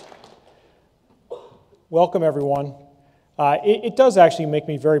 Charles. Welcome, everyone. It does actually make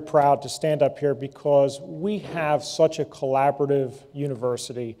me very proud to stand up here, because we have such a collaborative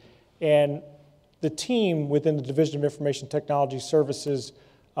university. And the team within the Division of Information Technology Services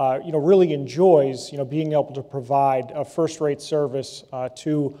really enjoys being able to provide a first-rate service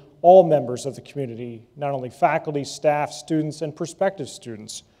to all members of the community, not only faculty, staff, students, and prospective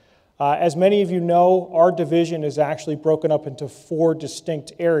students. As many of you know, our division is actually broken up into 4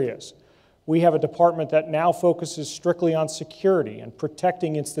 distinct areas. We have a department that now focuses strictly on security and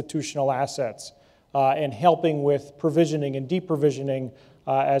protecting institutional assets and helping with provisioning and deprovisioning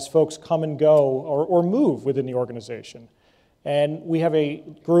as folks come and go or move within the organization. And we have a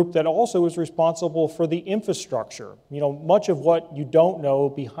group that also is responsible for the infrastructure, much of what you don't know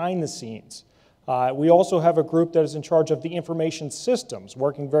behind the scenes. We also have a group that is in charge of the information systems,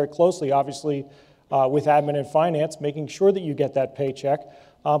 working very closely, obviously, with admin and finance, making sure that you get that paycheck,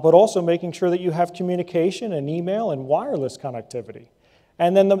 but also making sure that you have communication and email and wireless connectivity.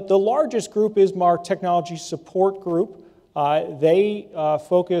 And then the largest group is our technology support group. They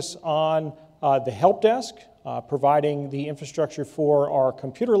focus on the help desk, providing the infrastructure for our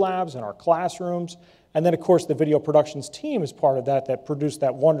computer labs and our classrooms. And then, of course, the video productions team is part of that produced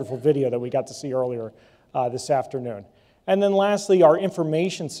that wonderful video that we got to see earlier this afternoon. And then lastly, our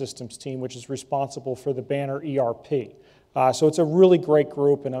information systems team, which is responsible for the Banner ERP. So it's a really great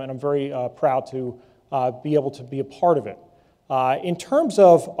group, and I'm very proud to be able to be a part of it. In terms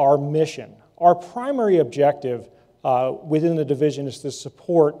of our mission, our primary objective within the division is to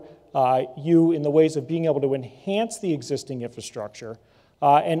support you in the ways of being able to enhance the existing infrastructure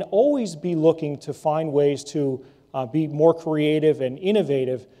and always be looking to find ways to be more creative and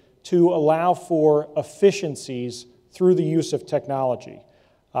innovative to allow for efficiencies through the use of technology.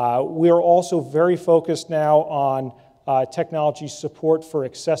 We are also very focused now on technology support for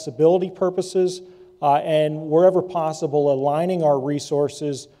accessibility purposes and wherever possible aligning our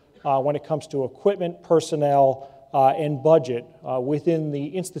resources when it comes to equipment, personnel, and budget within the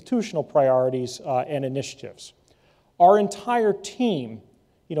institutional priorities and initiatives. Our entire team,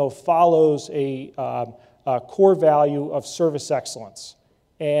 follows a core value of service excellence,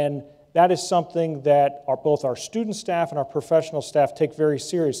 and that is something that both our student staff and our professional staff take very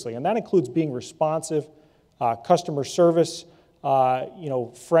seriously, and that includes being responsive, customer service,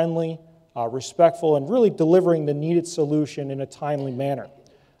 friendly, respectful, and really delivering the needed solution in a timely manner.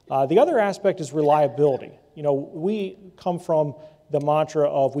 The other aspect is reliability. We come from the mantra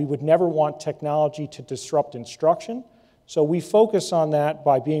of we would never want technology to disrupt instruction, so we focus on that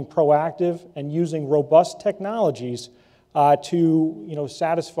by being proactive and using robust technologies to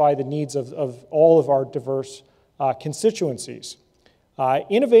satisfy the needs of all of our diverse constituencies.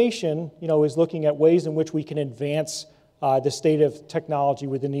 Innovation is looking at ways in which we can advance the state of technology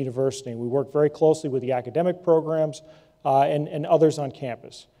within the university. We work very closely with the academic programs and others on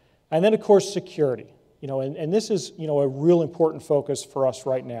campus. And then, of course, security. And this is a real important focus for us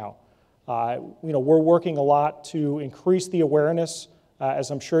right now. We're working a lot to increase the awareness,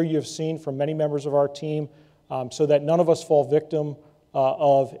 as I'm sure you have seen from many members of our team, so that none of us fall victim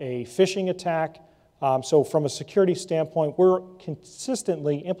of a phishing attack. So from a security standpoint, we're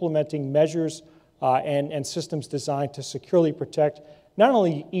consistently implementing measures and systems designed to securely protect not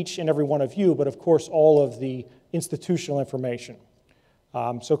only each and every one of you, but of course all of the institutional information.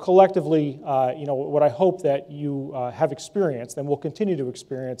 So collectively, what I hope that you have experienced and will continue to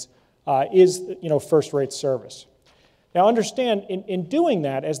experience is first-rate service. Now understand, in doing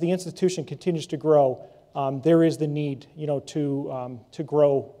that, as the institution continues to grow, there is the need to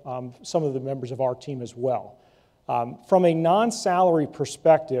grow some of the members of our team as well. From a non-salary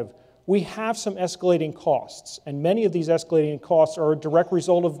perspective, we have some escalating costs, and many of these escalating costs are a direct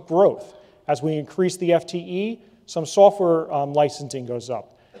result of growth. As we increase the FTE, some software licensing goes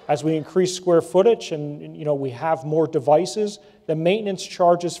up. As we increase square footage and we have more devices, the maintenance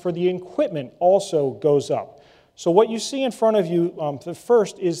charges for the equipment also goes up. So what you see in front of you, the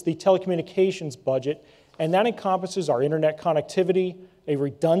first is the telecommunications budget, and that encompasses our internet connectivity, a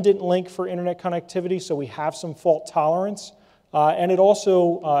redundant link for internet connectivity, so we have some fault tolerance, and it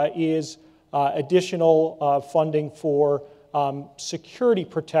also is additional funding for security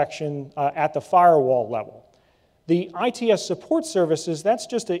protection at the firewall level. The ITS support services, that's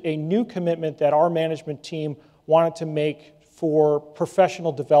just a new commitment that our management team wanted to make for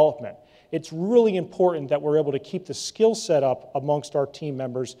professional development. It's really important that we're able to keep the skill set up amongst our team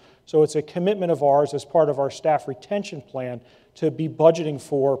members, so it's a commitment of ours as part of our staff retention plan to be budgeting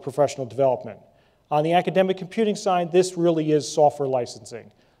for professional development. On the academic computing side, this really is software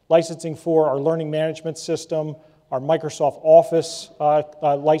licensing. Licensing for our learning management system, our Microsoft Office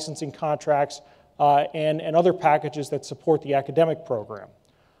licensing contracts, and other packages that support the academic program.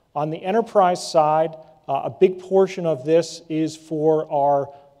 On the enterprise side, a big portion of this is for our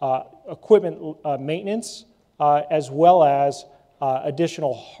equipment maintenance, as well as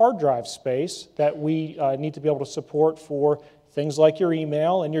additional hard drive space that we need to be able to support for things like your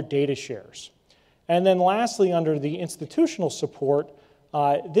email and your data shares. And then lastly, under the institutional support,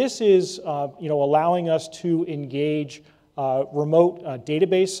 this is allowing us to engage remote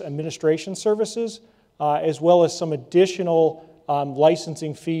database administration services, as well as some additional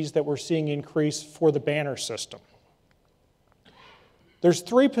licensing fees that we're seeing increase for the banner system. There's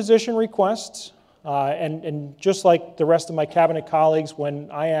 3 position requests, and just like the rest of my cabinet colleagues,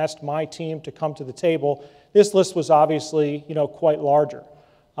 when I asked my team to come to the table, this list was obviously quite larger.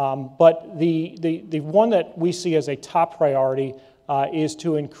 But the one that we see as a top priority is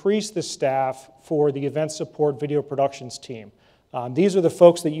to increase the staff for the event support video productions team. These are the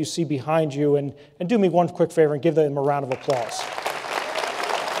folks that you see behind you, and do me one quick favor and give them a round of applause.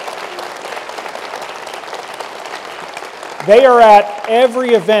 They are at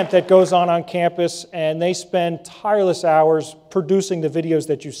every event that goes on campus, and they spend tireless hours producing the videos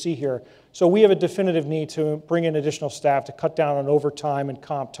that you see here. So we have a definitive need to bring in additional staff to cut down on overtime and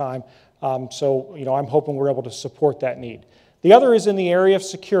comp time. So I'm hoping we're able to support that need. The other is in the area of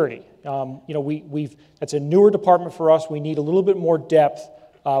security. That's a newer department for us. We need a little bit more depth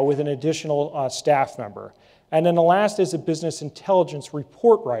with an additional staff member. And then the last is a business intelligence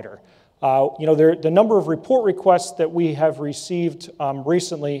report writer. The number of report requests that we have received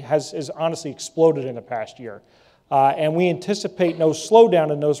recently has honestly exploded in the past year. And we anticipate no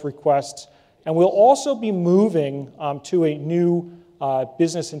slowdown in those requests. And we'll also be moving to a new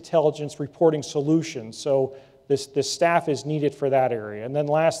business intelligence reporting solution. So this staff is needed for that area. And then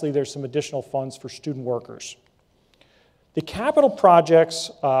lastly, there's some additional funds for student workers. The capital projects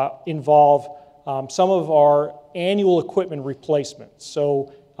involve some of our annual equipment replacements.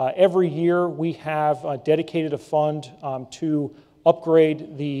 So every year we have dedicated a fund to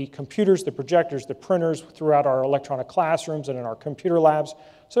upgrade the computers, the projectors, the printers throughout our electronic classrooms and in our computer labs.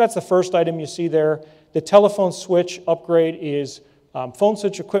 So that's the first item you see there. The telephone switch upgrade is phone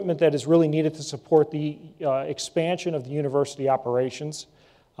switch equipment that is really needed to support the expansion of the university operations.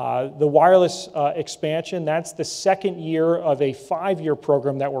 The wireless expansion, that's the second year of a 5-year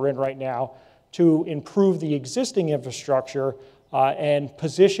program that we're in right now to improve the existing infrastructure and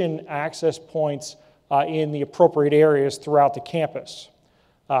position access points in the appropriate areas throughout the campus.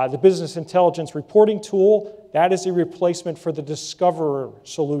 The business intelligence reporting tool, that is a replacement for the Discoverer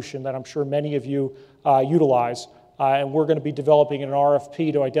solution that I'm sure many of you utilize. And we're going to be developing an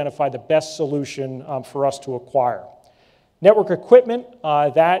RFP to identify the best solution for us to acquire. Network equipment,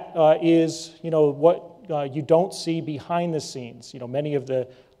 that is what you don't see behind the scenes. Many of the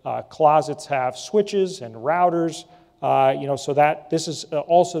closets have switches and routers. So that this is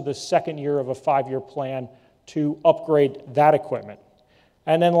also the second year of a 5-year plan to upgrade that equipment.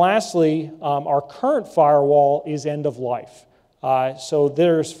 And then lastly, our current firewall is end of life. So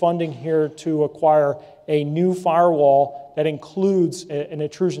there's funding here to acquire a new firewall that includes an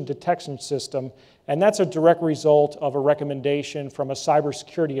intrusion detection system, and that's a direct result of a recommendation from a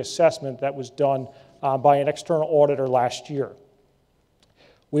cybersecurity assessment that was done by an external auditor last year.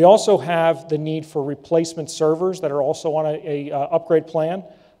 We also have the need for replacement servers that are also on a upgrade plan.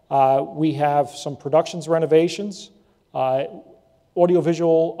 We have some productions renovations,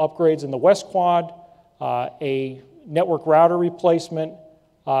 audiovisual upgrades in the West Quad, a network router replacement,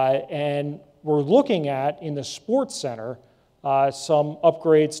 and we're looking at, in the sports center, some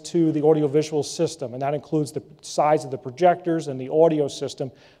upgrades to the audiovisual system, and that includes the size of the projectors and the audio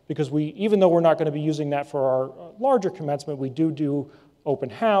system, because even though we're not going to be using that for our larger commencement, we do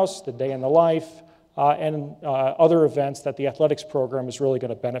open house, the day in the life, and other events that the athletics program is really going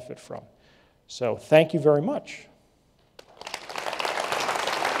to benefit from. So thank you very much.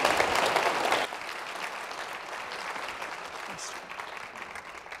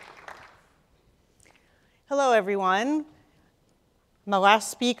 Hello, everyone. I'm the last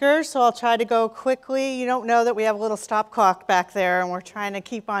speaker, so I'll try to go quickly. You don't know that we have a little stop clock back there, and we're trying to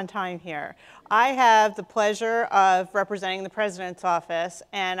keep on time here. I have the pleasure of representing the President's office,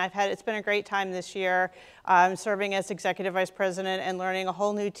 and it's been a great time this year serving as Executive Vice President and learning a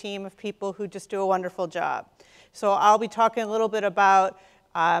whole new team of people who just do a wonderful job. So I'll be talking a little bit about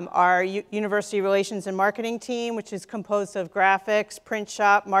our University Relations and Marketing team, which is composed of graphics, print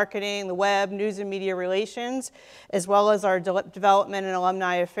shop, marketing, the web, news and media relations, as well as our development and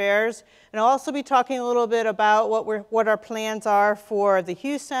alumni affairs. And I'll also be talking a little bit about what our plans are for the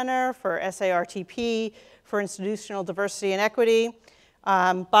Hughes Center, for SARTP, for institutional diversity and equity.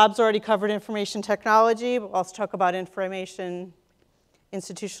 Bob's already covered information technology, but we'll also talk about information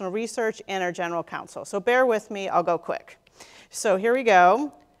institutional research and our general counsel. So bear with me, I'll go quick. So here we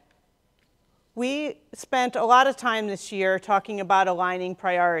go. We spent a lot of time this year talking about aligning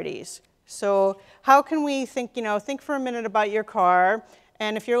priorities. So how can we think for a minute about your car,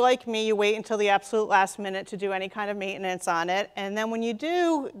 and if you're like me, you wait until the absolute last minute to do any kind of maintenance on it, and then when you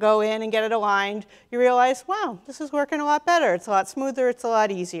do go in and get it aligned, you realize, wow, this is working a lot better, it's a lot smoother, it's a lot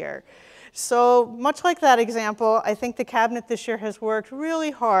easier. So much like that example, I think the cabinet this year has worked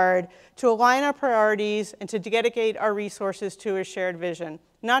really hard to align our priorities and to dedicate our resources to a shared vision,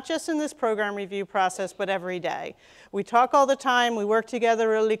 not just in this program review process, but every day. We talk all the time, we work together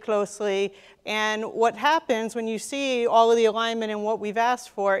really closely, and what happens when you see all of the alignment and what we've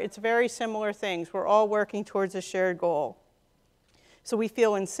asked for, it's very similar things. We're all working towards a shared goal. So we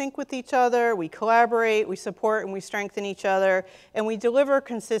feel in sync with each other, we collaborate, we support and we strengthen each other, and we deliver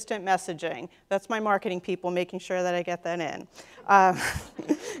consistent messaging. That's my marketing people making sure that I get that in.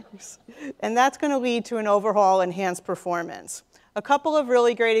 And that's going to lead to an overall enhanced performance. A couple of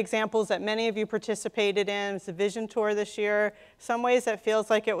really great examples that many of you participated in was the Vision Tour this year. Some ways it feels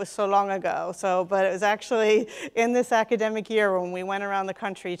like it was so long ago, but it was actually in this academic year when we went around the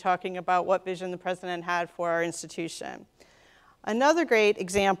country talking about what vision the President had for our institution. Another great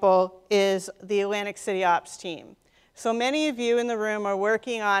example is the Atlantic City Ops team. So many of you in the room are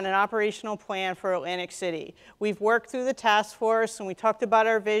working on an operational plan for Atlantic City. We've worked through the task force and we talked about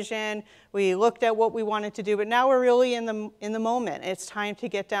our vision. We looked at what we wanted to do, but now we're really in the moment. It's time to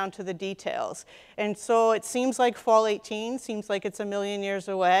get down to the details. And so it seems like fall 18 seems like it's a million years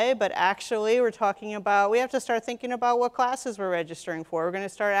away, but actually we're talking about, we have to start thinking about what classes we're registering for. We're going to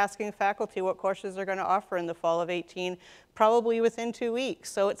start asking faculty what courses they're going to offer in the fall of 18, probably within 2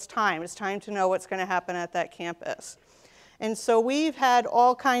 weeks. So it's time to know what's going to happen at that campus. And so we've had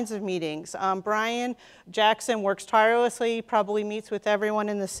all kinds of meetings. Brian Jackson works tirelessly, probably meets with everyone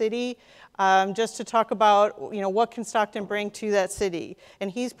in the city, just to talk about, what can Stockton bring to that city.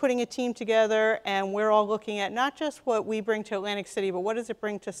 And he's putting a team together, and we're all looking at not just what we bring to Atlantic City, but what does it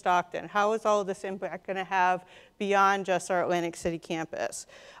bring to Stockton? How is all of this impact going to have beyond just our Atlantic City campus?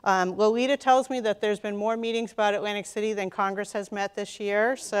 Lolita tells me that there's been more meetings about Atlantic City than Congress has met this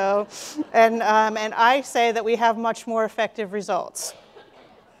year. So, and I say that we have much more effective results.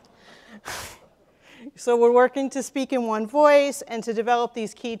 So we're working to speak in one voice and to develop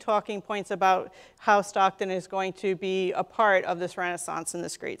these key talking points about how Stockton is going to be a part of this renaissance in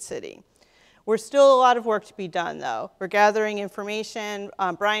this great city. We're still a lot of work to be done, though. We're gathering information.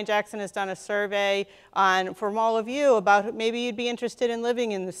 Brian Jackson has done a survey from all of you about maybe you'd be interested in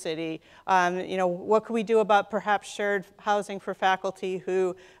living in the city. What could we do about perhaps shared housing for faculty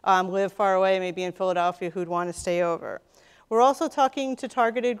who live far away, maybe in Philadelphia, who'd want to stay over. We're also talking to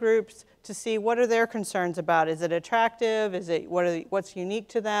targeted groups to see what are their concerns about. Is it attractive? Is it what's unique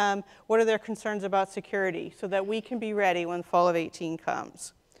to them? What are their concerns about security so that we can be ready when fall of 18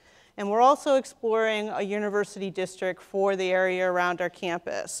 comes? And we're also exploring a university district for the area around our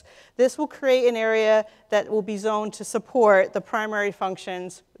campus. This will create an area that will be zoned to support the primary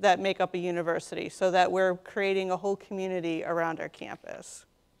functions that make up a university so that we're creating a whole community around our campus.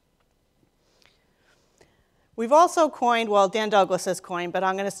 We've also coined, well, Dan Douglas has coined, but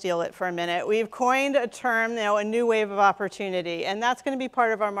I'm going to steal it for a minute. We've coined a term, a new wave of opportunity, and that's going to be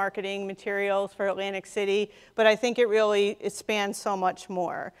part of our marketing materials for Atlantic City, but I think it spans so much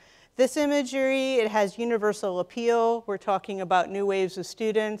more. This imagery, it has universal appeal. We're talking about new waves of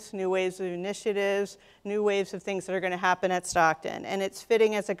students, new waves of initiatives, new waves of things that are going to happen at Stockton, and it's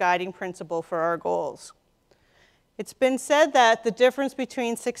fitting as a guiding principle for our goals. It's been said that the difference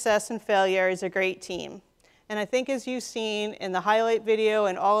between success and failure is a great team. And I think as you've seen in the highlight video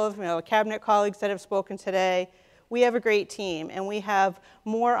and all of cabinet colleagues that have spoken today, we have a great team and we have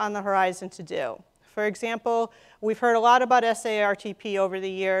more on the horizon to do. For example, we've heard a lot about SARTP over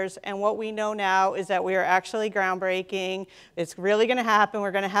the years, and what we know now is that we are actually groundbreaking. It's really going to happen.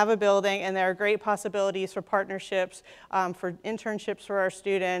 We're going to have a building, and there are great possibilities for partnerships, for internships for our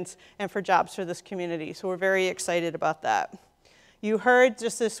students, and for jobs for this community. So we're very excited about that. You heard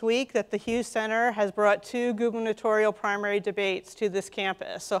just this week that the Hughes Center has brought 2 gubernatorial primary debates to this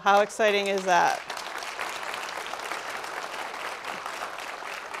campus. So how exciting is that?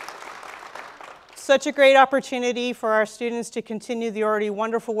 Such a great opportunity for our students to continue the already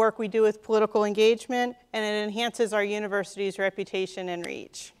wonderful work we do with political engagement, and it enhances our university's reputation and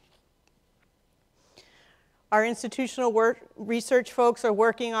reach. Our institutional research folks are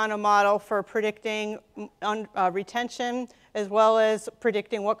working on a model for predicting retention, as well as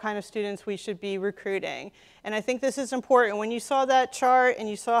predicting what kind of students we should be recruiting. And I think this is important. When you saw that chart and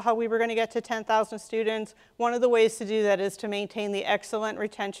you saw how we were going to get to 10,000 students, one of the ways to do that is to maintain the excellent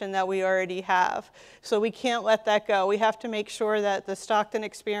retention that we already have. So we can't let that go. We have to make sure that the Stockton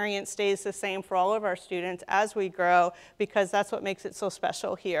experience stays the same for all of our students as we grow, because that's what makes it so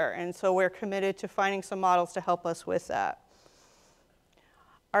special here. And so we're committed to finding some models to help us with that.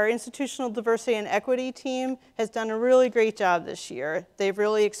 Our institutional diversity and equity team has done a really great job this year. They've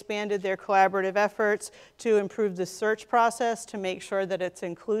really expanded their collaborative efforts to improve the search process to make sure that it's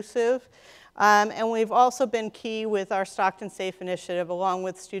inclusive. And we've also been key with our Stockton Safe initiative, along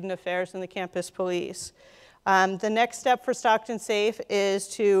with student affairs and the campus police. The next step for Stockton Safe is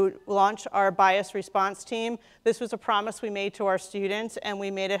to launch our bias response team. This was a promise we made to our students, and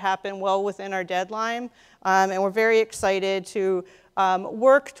we made it happen well within our deadline. And we're very excited to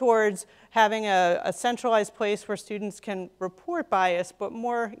work towards having a centralized place where students can report bias, but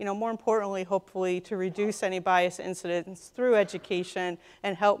more importantly, hopefully, to reduce any bias incidents through education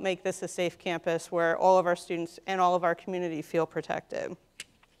and help make this a safe campus where all of our students and all of our community feel protected.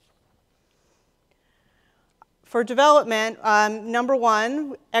 For development, number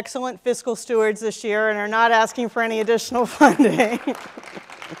one, excellent fiscal stewards this year and are not asking for any additional funding.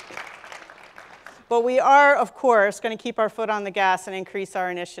 But we are, of course, going to keep our foot on the gas and increase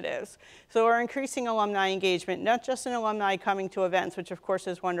our initiatives. So we're increasing alumni engagement, not just in alumni coming to events, which of course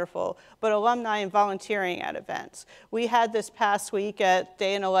is wonderful, but alumni and volunteering at events. We had this past week at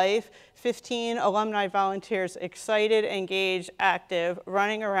Day in a Life, 15 alumni volunteers, excited, engaged, active,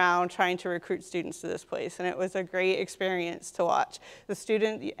 running around trying to recruit students to this place. And it was a great experience to watch. The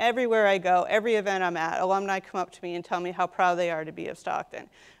student, everywhere I go, every event I'm at, alumni come up to me and tell me how proud they are to be of Stockton.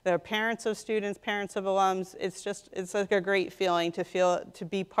 They're parents of students, parents of alums. It's like a great feeling to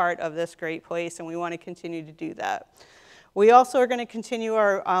be part of this great place, and we want to continue to do that. We also are going to continue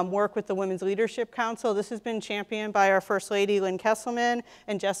our work with the Women's Leadership Council. This has been championed by our First Lady, Lynn Kesselman,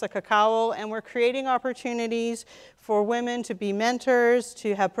 and Jessica Cowell, and we're creating opportunities for women to be mentors,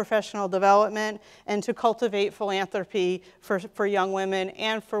 to have professional development, and to cultivate philanthropy for young women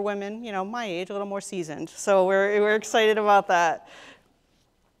and for women, you know, my age, a little more seasoned. So we're excited about that.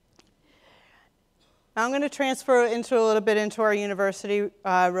 Now I'm going to transfer into a little bit into our university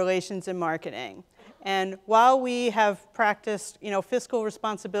relations and marketing. And while we have practiced, you know, fiscal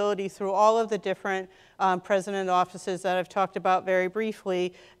responsibility through all of the different president offices that I've talked about very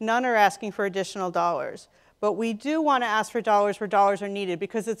briefly, none are asking for additional dollars. But we do want to ask for dollars where dollars are needed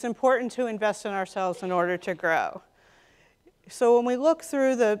because it's important to invest in ourselves in order to grow. So when we look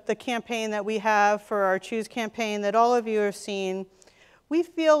through the campaign that we have for our Choose campaign that all of you have seen, we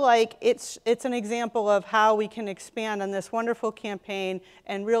feel like it's an example of how we can expand on this wonderful campaign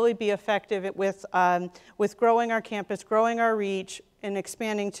and really be effective with growing our campus, growing our reach, and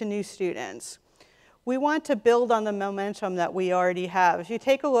expanding to new students. We want to build on the momentum that we already have. If you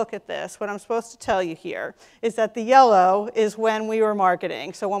take a look at this, what I'm supposed to tell you here is that the yellow is when we were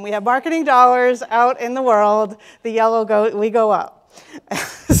marketing. So when we have marketing dollars out in the world, the yellow we go up.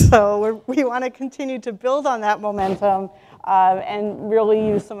 So we want to continue to build on that momentum and really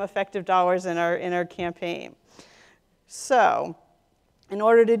use some effective dollars in our campaign. So in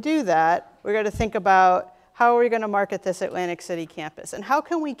order to do that, we're going to think about how are we going to market this Atlantic City campus? And how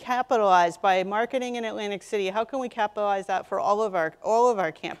can we capitalize by marketing in Atlantic City? How can we capitalize that for all of our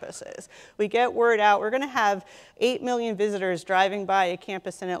campuses? We get word out. We're going to have 8 million visitors driving by a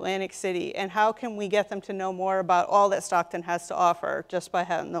campus in Atlantic City. And how can we get them to know more about all that Stockton has to offer just by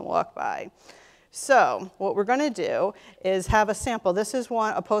having them walk by? So what we're going to do is have a sample. This is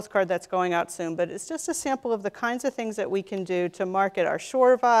a postcard that's going out soon, but it's just a sample of the kinds of things that we can do to market our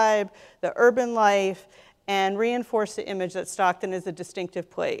shore vibe, the urban life, and reinforce the image that Stockton is a distinctive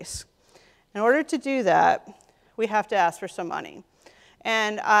place. In order to do that, we have to ask for some money.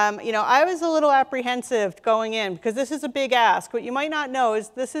 And you know, I was a little apprehensive going in because this is a big ask. What you might not know is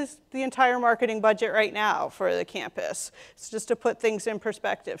this is the entire marketing budget right now for the campus. It's just to put things in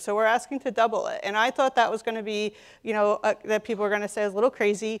perspective. So we're asking to double it. And I thought that was going to be, you know, that people were going to say is a little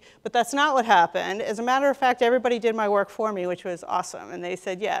crazy, but that's not what happened. As a matter of fact, everybody did my work for me, which was awesome. And they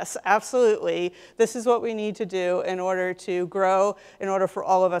said, yes, absolutely. This is what we need to do in order to grow, in order for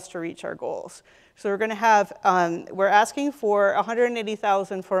all of us to reach our goals. So we're going to have, we're asking for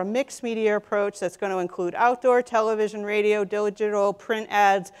 $180,000 for a mixed media approach that's going to include outdoor, television, radio, digital, print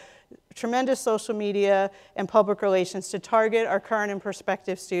ads, tremendous social media, and public relations to target our current and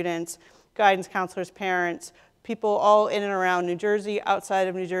prospective students, guidance counselors, parents, people all in and around New Jersey, outside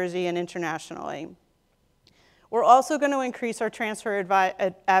of New Jersey, and internationally. We're also going to increase our transfer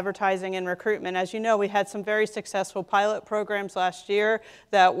advertising and recruitment. As you know, we had some very successful pilot programs last year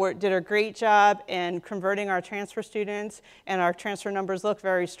that did a great job in converting our transfer students, and our transfer numbers look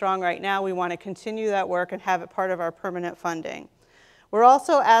very strong right now. We want to continue that work and have it part of our permanent funding. We're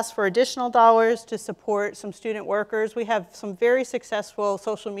also asked for additional dollars to support some student workers. We have some very successful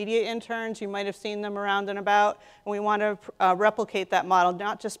social media interns. You might have seen them around and about. And we want to replicate that model,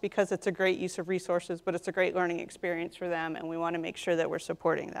 not just because it's a great use of resources, but it's a great learning experience for them. And we want to make sure that we're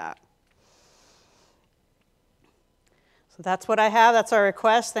supporting that. So that's what I have. That's our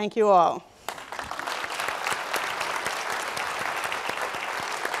request. Thank you all.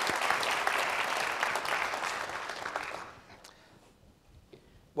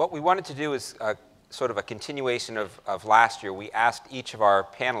 What we wanted to do is sort of a continuation of last year. We asked each of our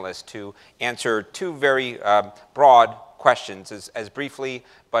panelists to answer two very broad questions as briefly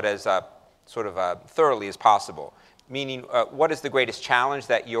but as sort of thoroughly as possible. Meaning, what is the greatest challenge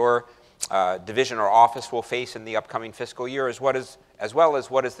that your division or office will face in the upcoming fiscal year, as well as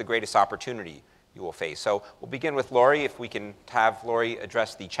what is the greatest opportunity you will face. So we'll begin with Lori, if we can have Lori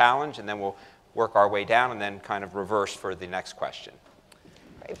address the challenge, and then we'll work our way down and then kind of reverse for the next question.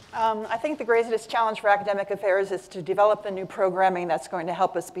 I think the greatest challenge for academic affairs is to develop the new programming that's going to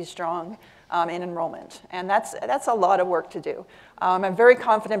help us be strong in enrollment. And that's a lot of work to do. I'm very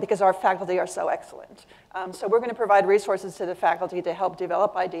confident because our faculty are so excellent. So we're going to provide resources to the faculty to help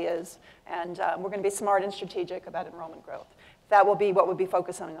develop ideas, and we're going to be smart and strategic about enrollment growth. That will be what we'll be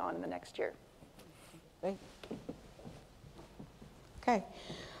focusing on in the next year. Great. Okay.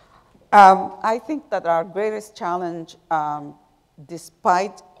 I think that our greatest challenge,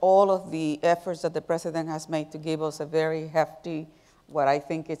 despite all of the efforts that the president has made to give us a very hefty, what I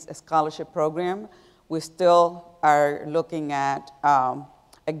think is a scholarship program, we still are looking at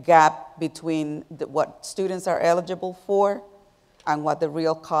a gap between what students are eligible for and what the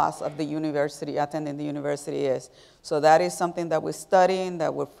real cost of the university, attending the university is. So that is something that we're studying,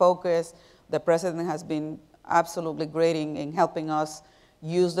 that we're focused. The president has been absolutely great in helping us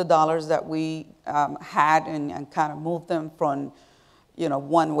use the dollars that we had and kind of move them from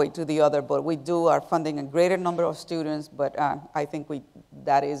one way to the other. But we are funding a greater number of students, but I think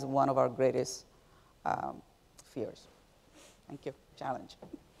that is one of our greatest fears. Thank you. Challenge.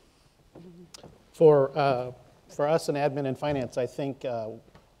 For us in admin and finance, I think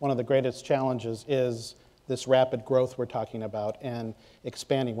one of the greatest challenges is this rapid growth we're talking about and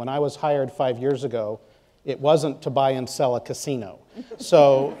expanding. When I was hired 5 years ago, it wasn't to buy and sell a casino.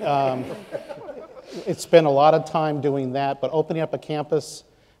 So it's been a lot of time doing that, but opening up a campus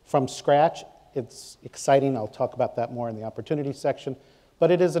from scratch, it's exciting. I'll talk about that more in the opportunity section,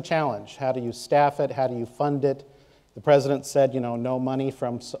 but it is a challenge. How do you staff it? How do you fund it? The president said, no money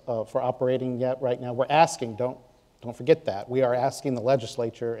for operating yet right now. We're asking, don't forget that. We are asking the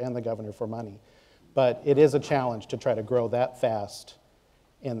legislature and the governor for money. But it is a challenge to try to grow that fast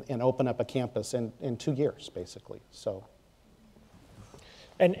and open up a campus in 2 years, basically. So,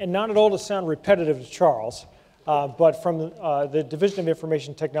 and not at all to sound repetitive to Charles, but from the Division of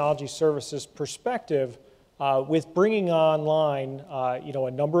Information Technology Services perspective, with bringing online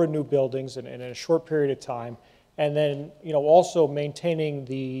a number of new buildings in a short period of time, and then also maintaining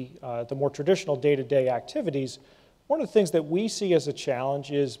the more traditional day-to-day activities, one of the things that we see as a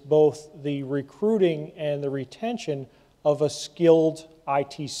challenge is both the recruiting and the retention of a skilled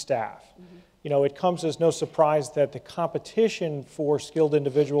IT staff. Mm-hmm. It comes as no surprise that the competition for skilled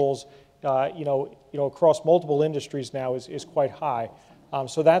individuals, across multiple industries now is quite high.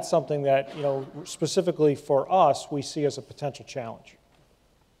 So that's something that, specifically for us, we see as a potential challenge.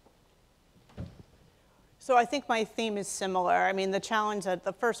 So I think my theme is similar. I mean, the challenge,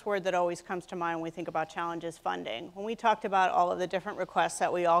 the first word that always comes to mind when we think about challenge is funding. When we talked about all of the different requests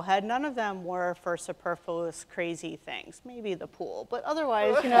that we all had, none of them were for superfluous, crazy things. Maybe the pool, but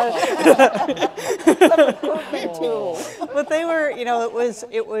otherwise, but they were,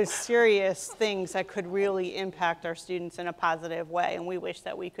 it was serious things that could really impact our students in a positive way, and we wish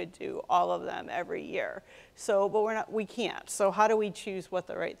that we could do all of them every year. So, but we can't. So how do we choose what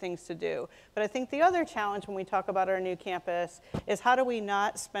the right things to do? But I think the other challenge when we talk about our new campus is how do we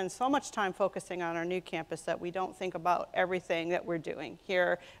not spend so much time focusing on our new campus that we don't think about everything that we're doing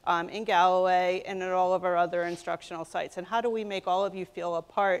here in Galloway and at all of our other instructional sites? And how do we make all of you feel a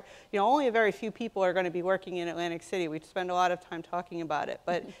part? Only a very few people are going to be working in Atlantic City. We spend a lot of time talking about it,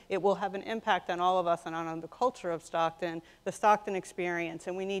 but it will have an impact on all of us and on the culture of Stockton, the Stockton experience,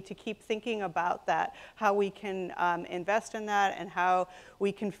 and we need to keep thinking about that, how we can invest in that and how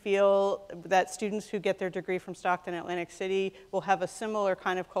we can feel that students who get their degree from Stockton, Atlantic City will have a similar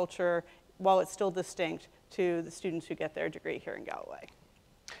kind of culture while it's still distinct to the students who get their degree here in Galloway.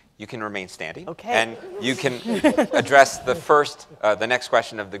 You can remain standing. Okay. And you can address the next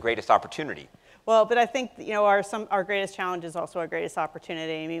question of the greatest opportunity. Well, but I think our greatest challenge is also our greatest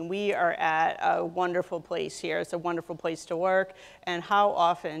opportunity. I mean, we are at a wonderful place here. It's a wonderful place to work. And how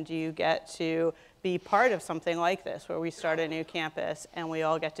often do you get to be part of something like this, where we start a new campus and we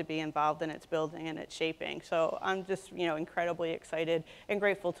all get to be involved in its building and its shaping? So I'm just incredibly excited and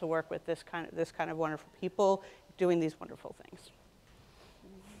grateful to work with this kind of wonderful people doing these wonderful things.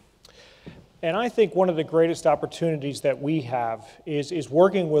 And I think one of the greatest opportunities that we have is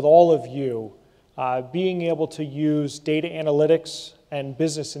working with all of you, being able to use data analytics and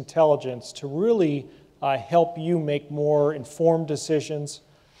business intelligence to really help you make more informed decisions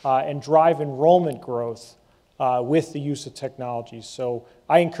and drive enrollment growth with the use of technology. So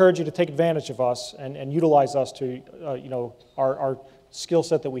I encourage you to take advantage of us and utilize us to, our skill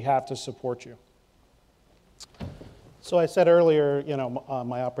set that we have to support you. So I said earlier,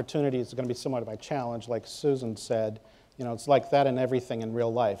 my opportunity is going to be similar to my challenge. Like Susan said, it's like that in everything in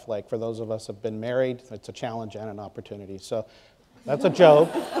real life. Like for those of us who have been married, it's a challenge and an opportunity. So that's a joke.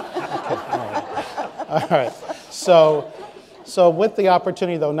 Okay, all right. So with the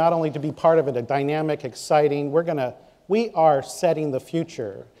opportunity, though, not only to be part of it, a dynamic, exciting, we are setting the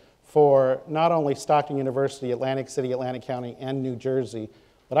future for not only Stockton University, Atlantic City, Atlantic County, and New Jersey,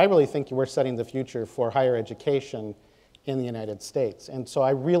 but I really think we're setting the future for higher education in the United States. And so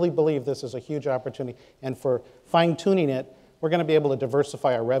I really believe this is a huge opportunity, and for fine-tuning it, we're going to be able to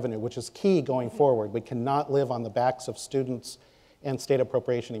diversify our revenue, which is key going forward. We cannot live on the backs of students and state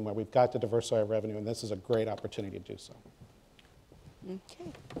appropriation anymore. We've got to diversify our revenue, and this is a great opportunity to do so.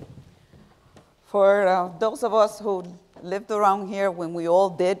 Okay. For those of us who lived around here when we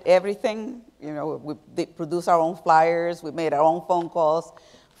all did everything, we did produce our own flyers, we made our own phone calls.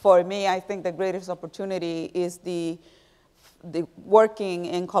 For me, I think the greatest opportunity is the working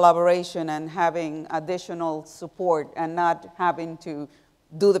in collaboration and having additional support and not having to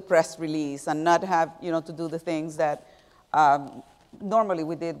do the press release and not have, to do the things that normally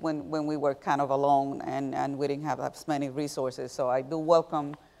we did when we were kind of alone and we didn't have as many resources. So I do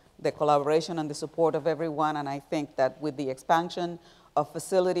welcome the collaboration and the support of everyone, and I think that with the expansion of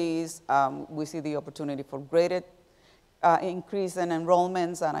facilities, we see the opportunity for greater increase in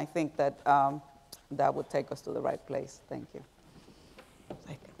enrollments, and I think that that would take us to the right place. Thank you.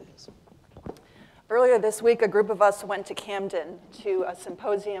 Earlier this week, a group of us went to Camden to a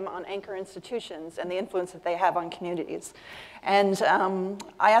symposium on anchor institutions and the influence that they have on communities. And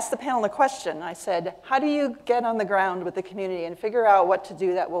I asked the panel a question. I said, how do you get on the ground with the community and figure out what to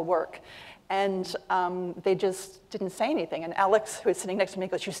do that will work? And they just didn't say anything. And Alex, who was sitting next to me,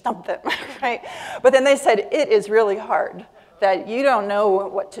 goes, you stumped them, right? But then they said, it is really hard, that you don't know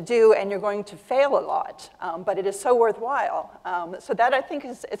what to do and you're going to fail a lot, but it is so worthwhile. So that I think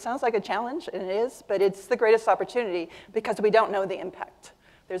it sounds like a challenge, and it is, but it's the greatest opportunity because we don't know the impact.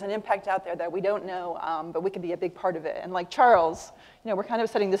 There's an impact out there that we don't know, but we can be a big part of it. And like Charles, we're kind of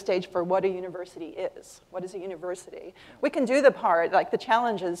setting the stage for what a university is. What is a university? We can do the part, like the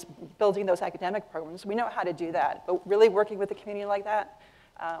challenge is building those academic programs. We know how to do that, but really working with the community like that,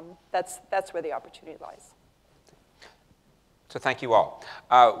 that's where the opportunity lies. So thank you all.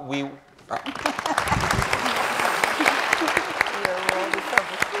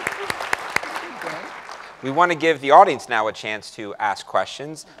 We want to give the audience now a chance to ask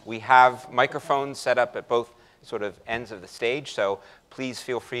questions. We have microphones set up at both sort of ends of the stage, so please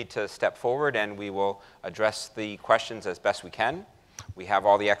feel free to step forward and we will address the questions as best we can. We have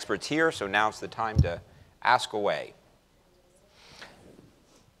all the experts here, so now's the time to ask away.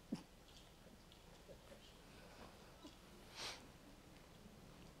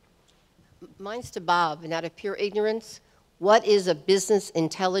 Mine's to Bob, and out of pure ignorance, what is a business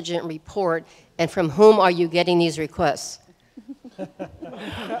intelligence report, and from whom are you getting these requests?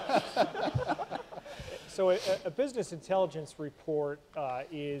 So a business intelligence report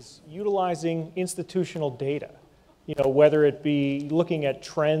is utilizing institutional data, whether it be looking at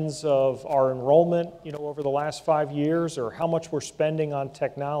trends of our enrollment, over the last 5 years, or how much we're spending on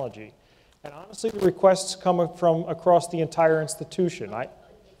technology. And honestly, the requests come from across the entire institution.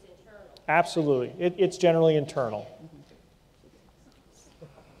 Absolutely. It's generally internal.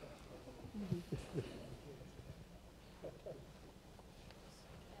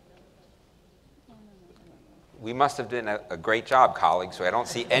 We must have done a great job, colleagues, so I don't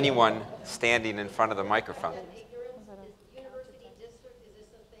see anyone standing in front of the microphone. University district, is this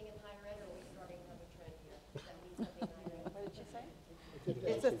a thing in higher ed, or are we starting another trend here? What did you say?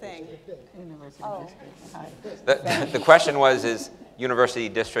 It's a thing. The question was, is university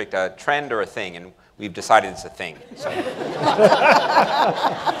district a trend or a thing? And we've decided it's a thing. So.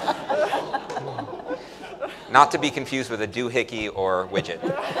 Not to be confused with a doohickey or widget.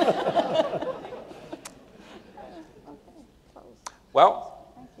 Well,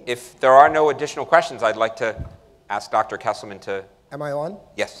 if there are no additional questions, I'd like to ask Dr. Kesselman to... Am I on?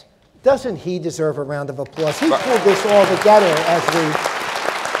 Yes. Doesn't he deserve a round of applause? He pulled this all together as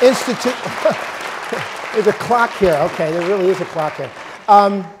the institute. There's a clock here. Okay, there really is a clock here.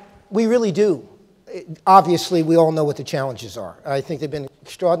 We really do. Obviously, we all know what the challenges are. I think they've been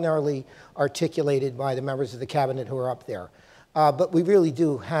extraordinarily articulated by the members of the cabinet who are up there. But we really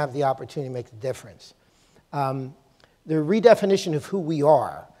do have the opportunity to make the difference. The redefinition of who we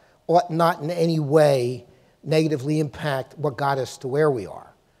are ought not in any way negatively impact what got us to where we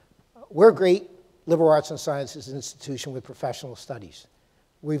are. We're a great liberal arts and sciences institution with professional studies.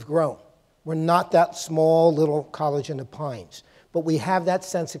 We've grown. We're not that small little college in the pines, but we have that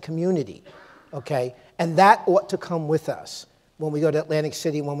sense of community, okay? And that ought to come with us when we go to Atlantic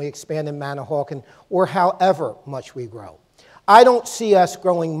City, when we expand in Manahawkin, or however much we grow. I don't see us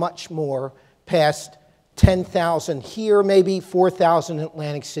growing much more past 10,000 here, maybe 4,000 in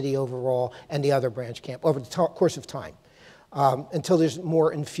Atlantic City overall, and the other branch camp over the course of time, until there's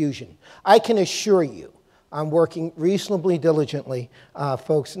more infusion. I can assure you, I'm working reasonably diligently,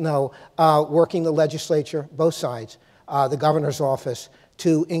 folks know, working the legislature, both sides, the governor's office,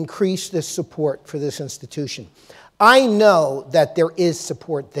 to increase this support for this institution. I know that there is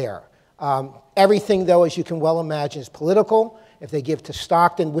support there. Everything, though, as you can well imagine, is political. If they give to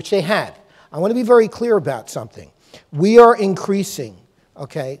Stockton, which they have, I want to be very clear about something. We are increasing,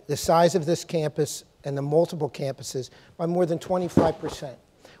 okay, the size of this campus and the multiple campuses by more than 25%.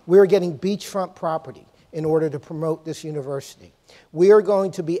 We're getting beachfront property in order to promote this university. We are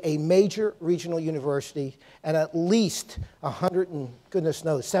going to be a major regional university, and at least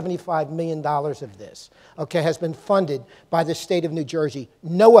 $75 million of this, okay, has been funded by the state of New Jersey.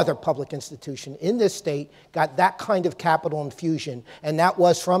 No other public institution in this state got that kind of capital infusion, and that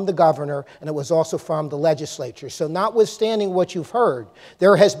was from the governor, and it was also from the legislature. So notwithstanding what you've heard,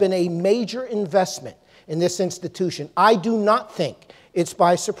 there has been a major investment in this institution. I do not think it's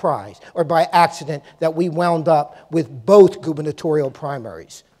by surprise or by accident that we wound up with both gubernatorial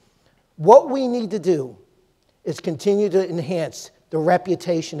primaries. What we need to do is continue to enhance the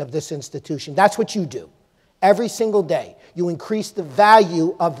reputation of this institution. That's what you do. Every single day, you increase the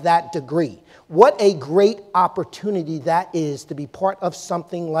value of that degree. What a great opportunity that is to be part of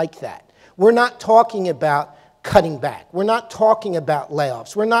something like that. We're not talking about cutting back. We're not talking about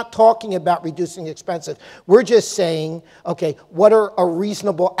layoffs. We're not talking about reducing expenses. We're just saying, okay, what are a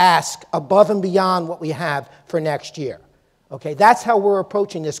reasonable ask above and beyond what we have for next year? Okay, that's how we're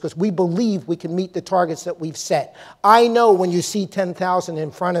approaching this, because we believe we can meet the targets that we've set. I know when you see 10,000 in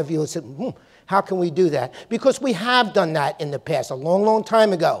front of you, it's how can we do that? Because we have done that in the past, a long, long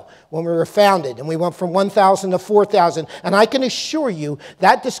time ago when we were founded, and we went from 1,000 to 4,000. And I can assure you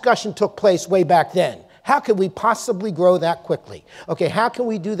that discussion took place way back then. How could we possibly grow that quickly? Okay, how can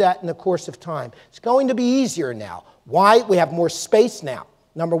we do that in the course of time? It's going to be easier now. Why? We have more space now,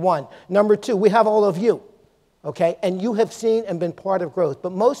 number one. Number two, we have all of you, okay? And you have seen and been part of growth.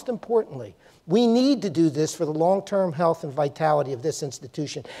 But most importantly, we need to do this for the long-term health and vitality of this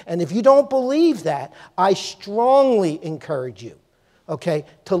institution. And if you don't believe that, I strongly encourage you, okay,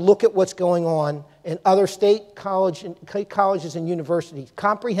 to look at what's going on in other state colleges and universities,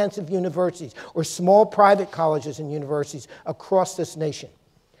 comprehensive universities, or small private colleges and universities across this nation.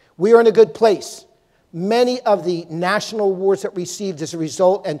 We are in a good place. Many of the national awards that we received as a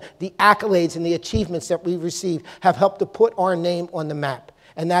result, and the accolades and the achievements that we received, have helped to put our name on the map.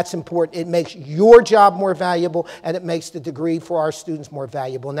 And that's important. It makes your job more valuable, and it makes the degree for our students more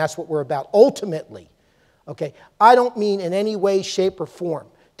valuable. And that's what we're about ultimately. Okay, I don't mean in any way, shape, or form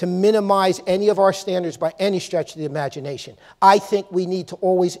to minimize any of our standards by any stretch of the imagination. I think we need to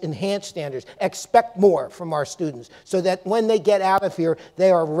always enhance standards, expect more from our students, so that when they get out of here,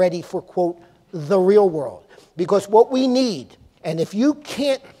 they are ready for, quote, the real world. Because what we need, and if you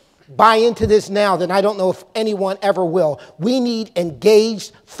can't buy into this now, then I don't know if anyone ever will. We need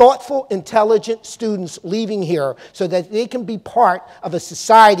engaged, thoughtful, intelligent students leaving here so that they can be part of a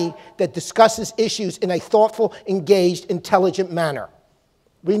society that discusses issues in a thoughtful, engaged, intelligent manner.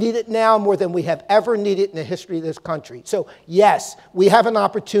 We need it now more than we have ever needed in the history of this country. So yes, we have an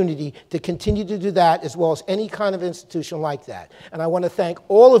opportunity to continue to do that, as well as any kind of institution like that. And I want to thank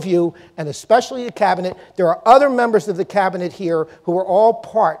all of you, and especially the cabinet. There are other members of the cabinet here who are all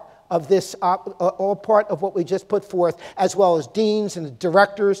part of this, all part of what we just put forth, as well as deans and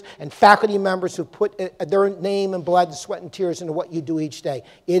directors and faculty members who put their name and blood and sweat and tears into what you do each day.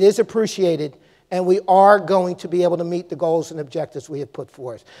 It is appreciated, and we are going to be able to meet the goals and objectives we have put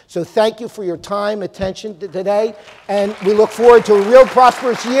forth. So thank you for your time, attention today, and we look forward to a real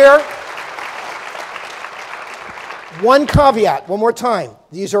prosperous year. One caveat, one more time.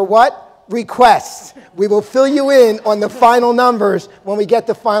 These are what? Requests. We will fill you in on the final numbers. When we get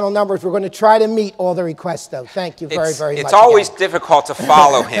the final numbers, we're going to try to meet all the requests, though. Thank you very, very much. It's always difficult to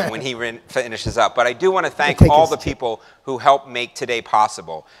follow him when he finishes up, but I do want to thank all the people who helped make today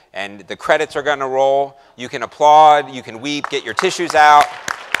possible. And the credits are going to roll. You can applaud, you can weep, get your tissues out.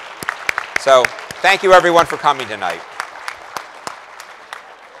 So thank you, everyone, for coming tonight.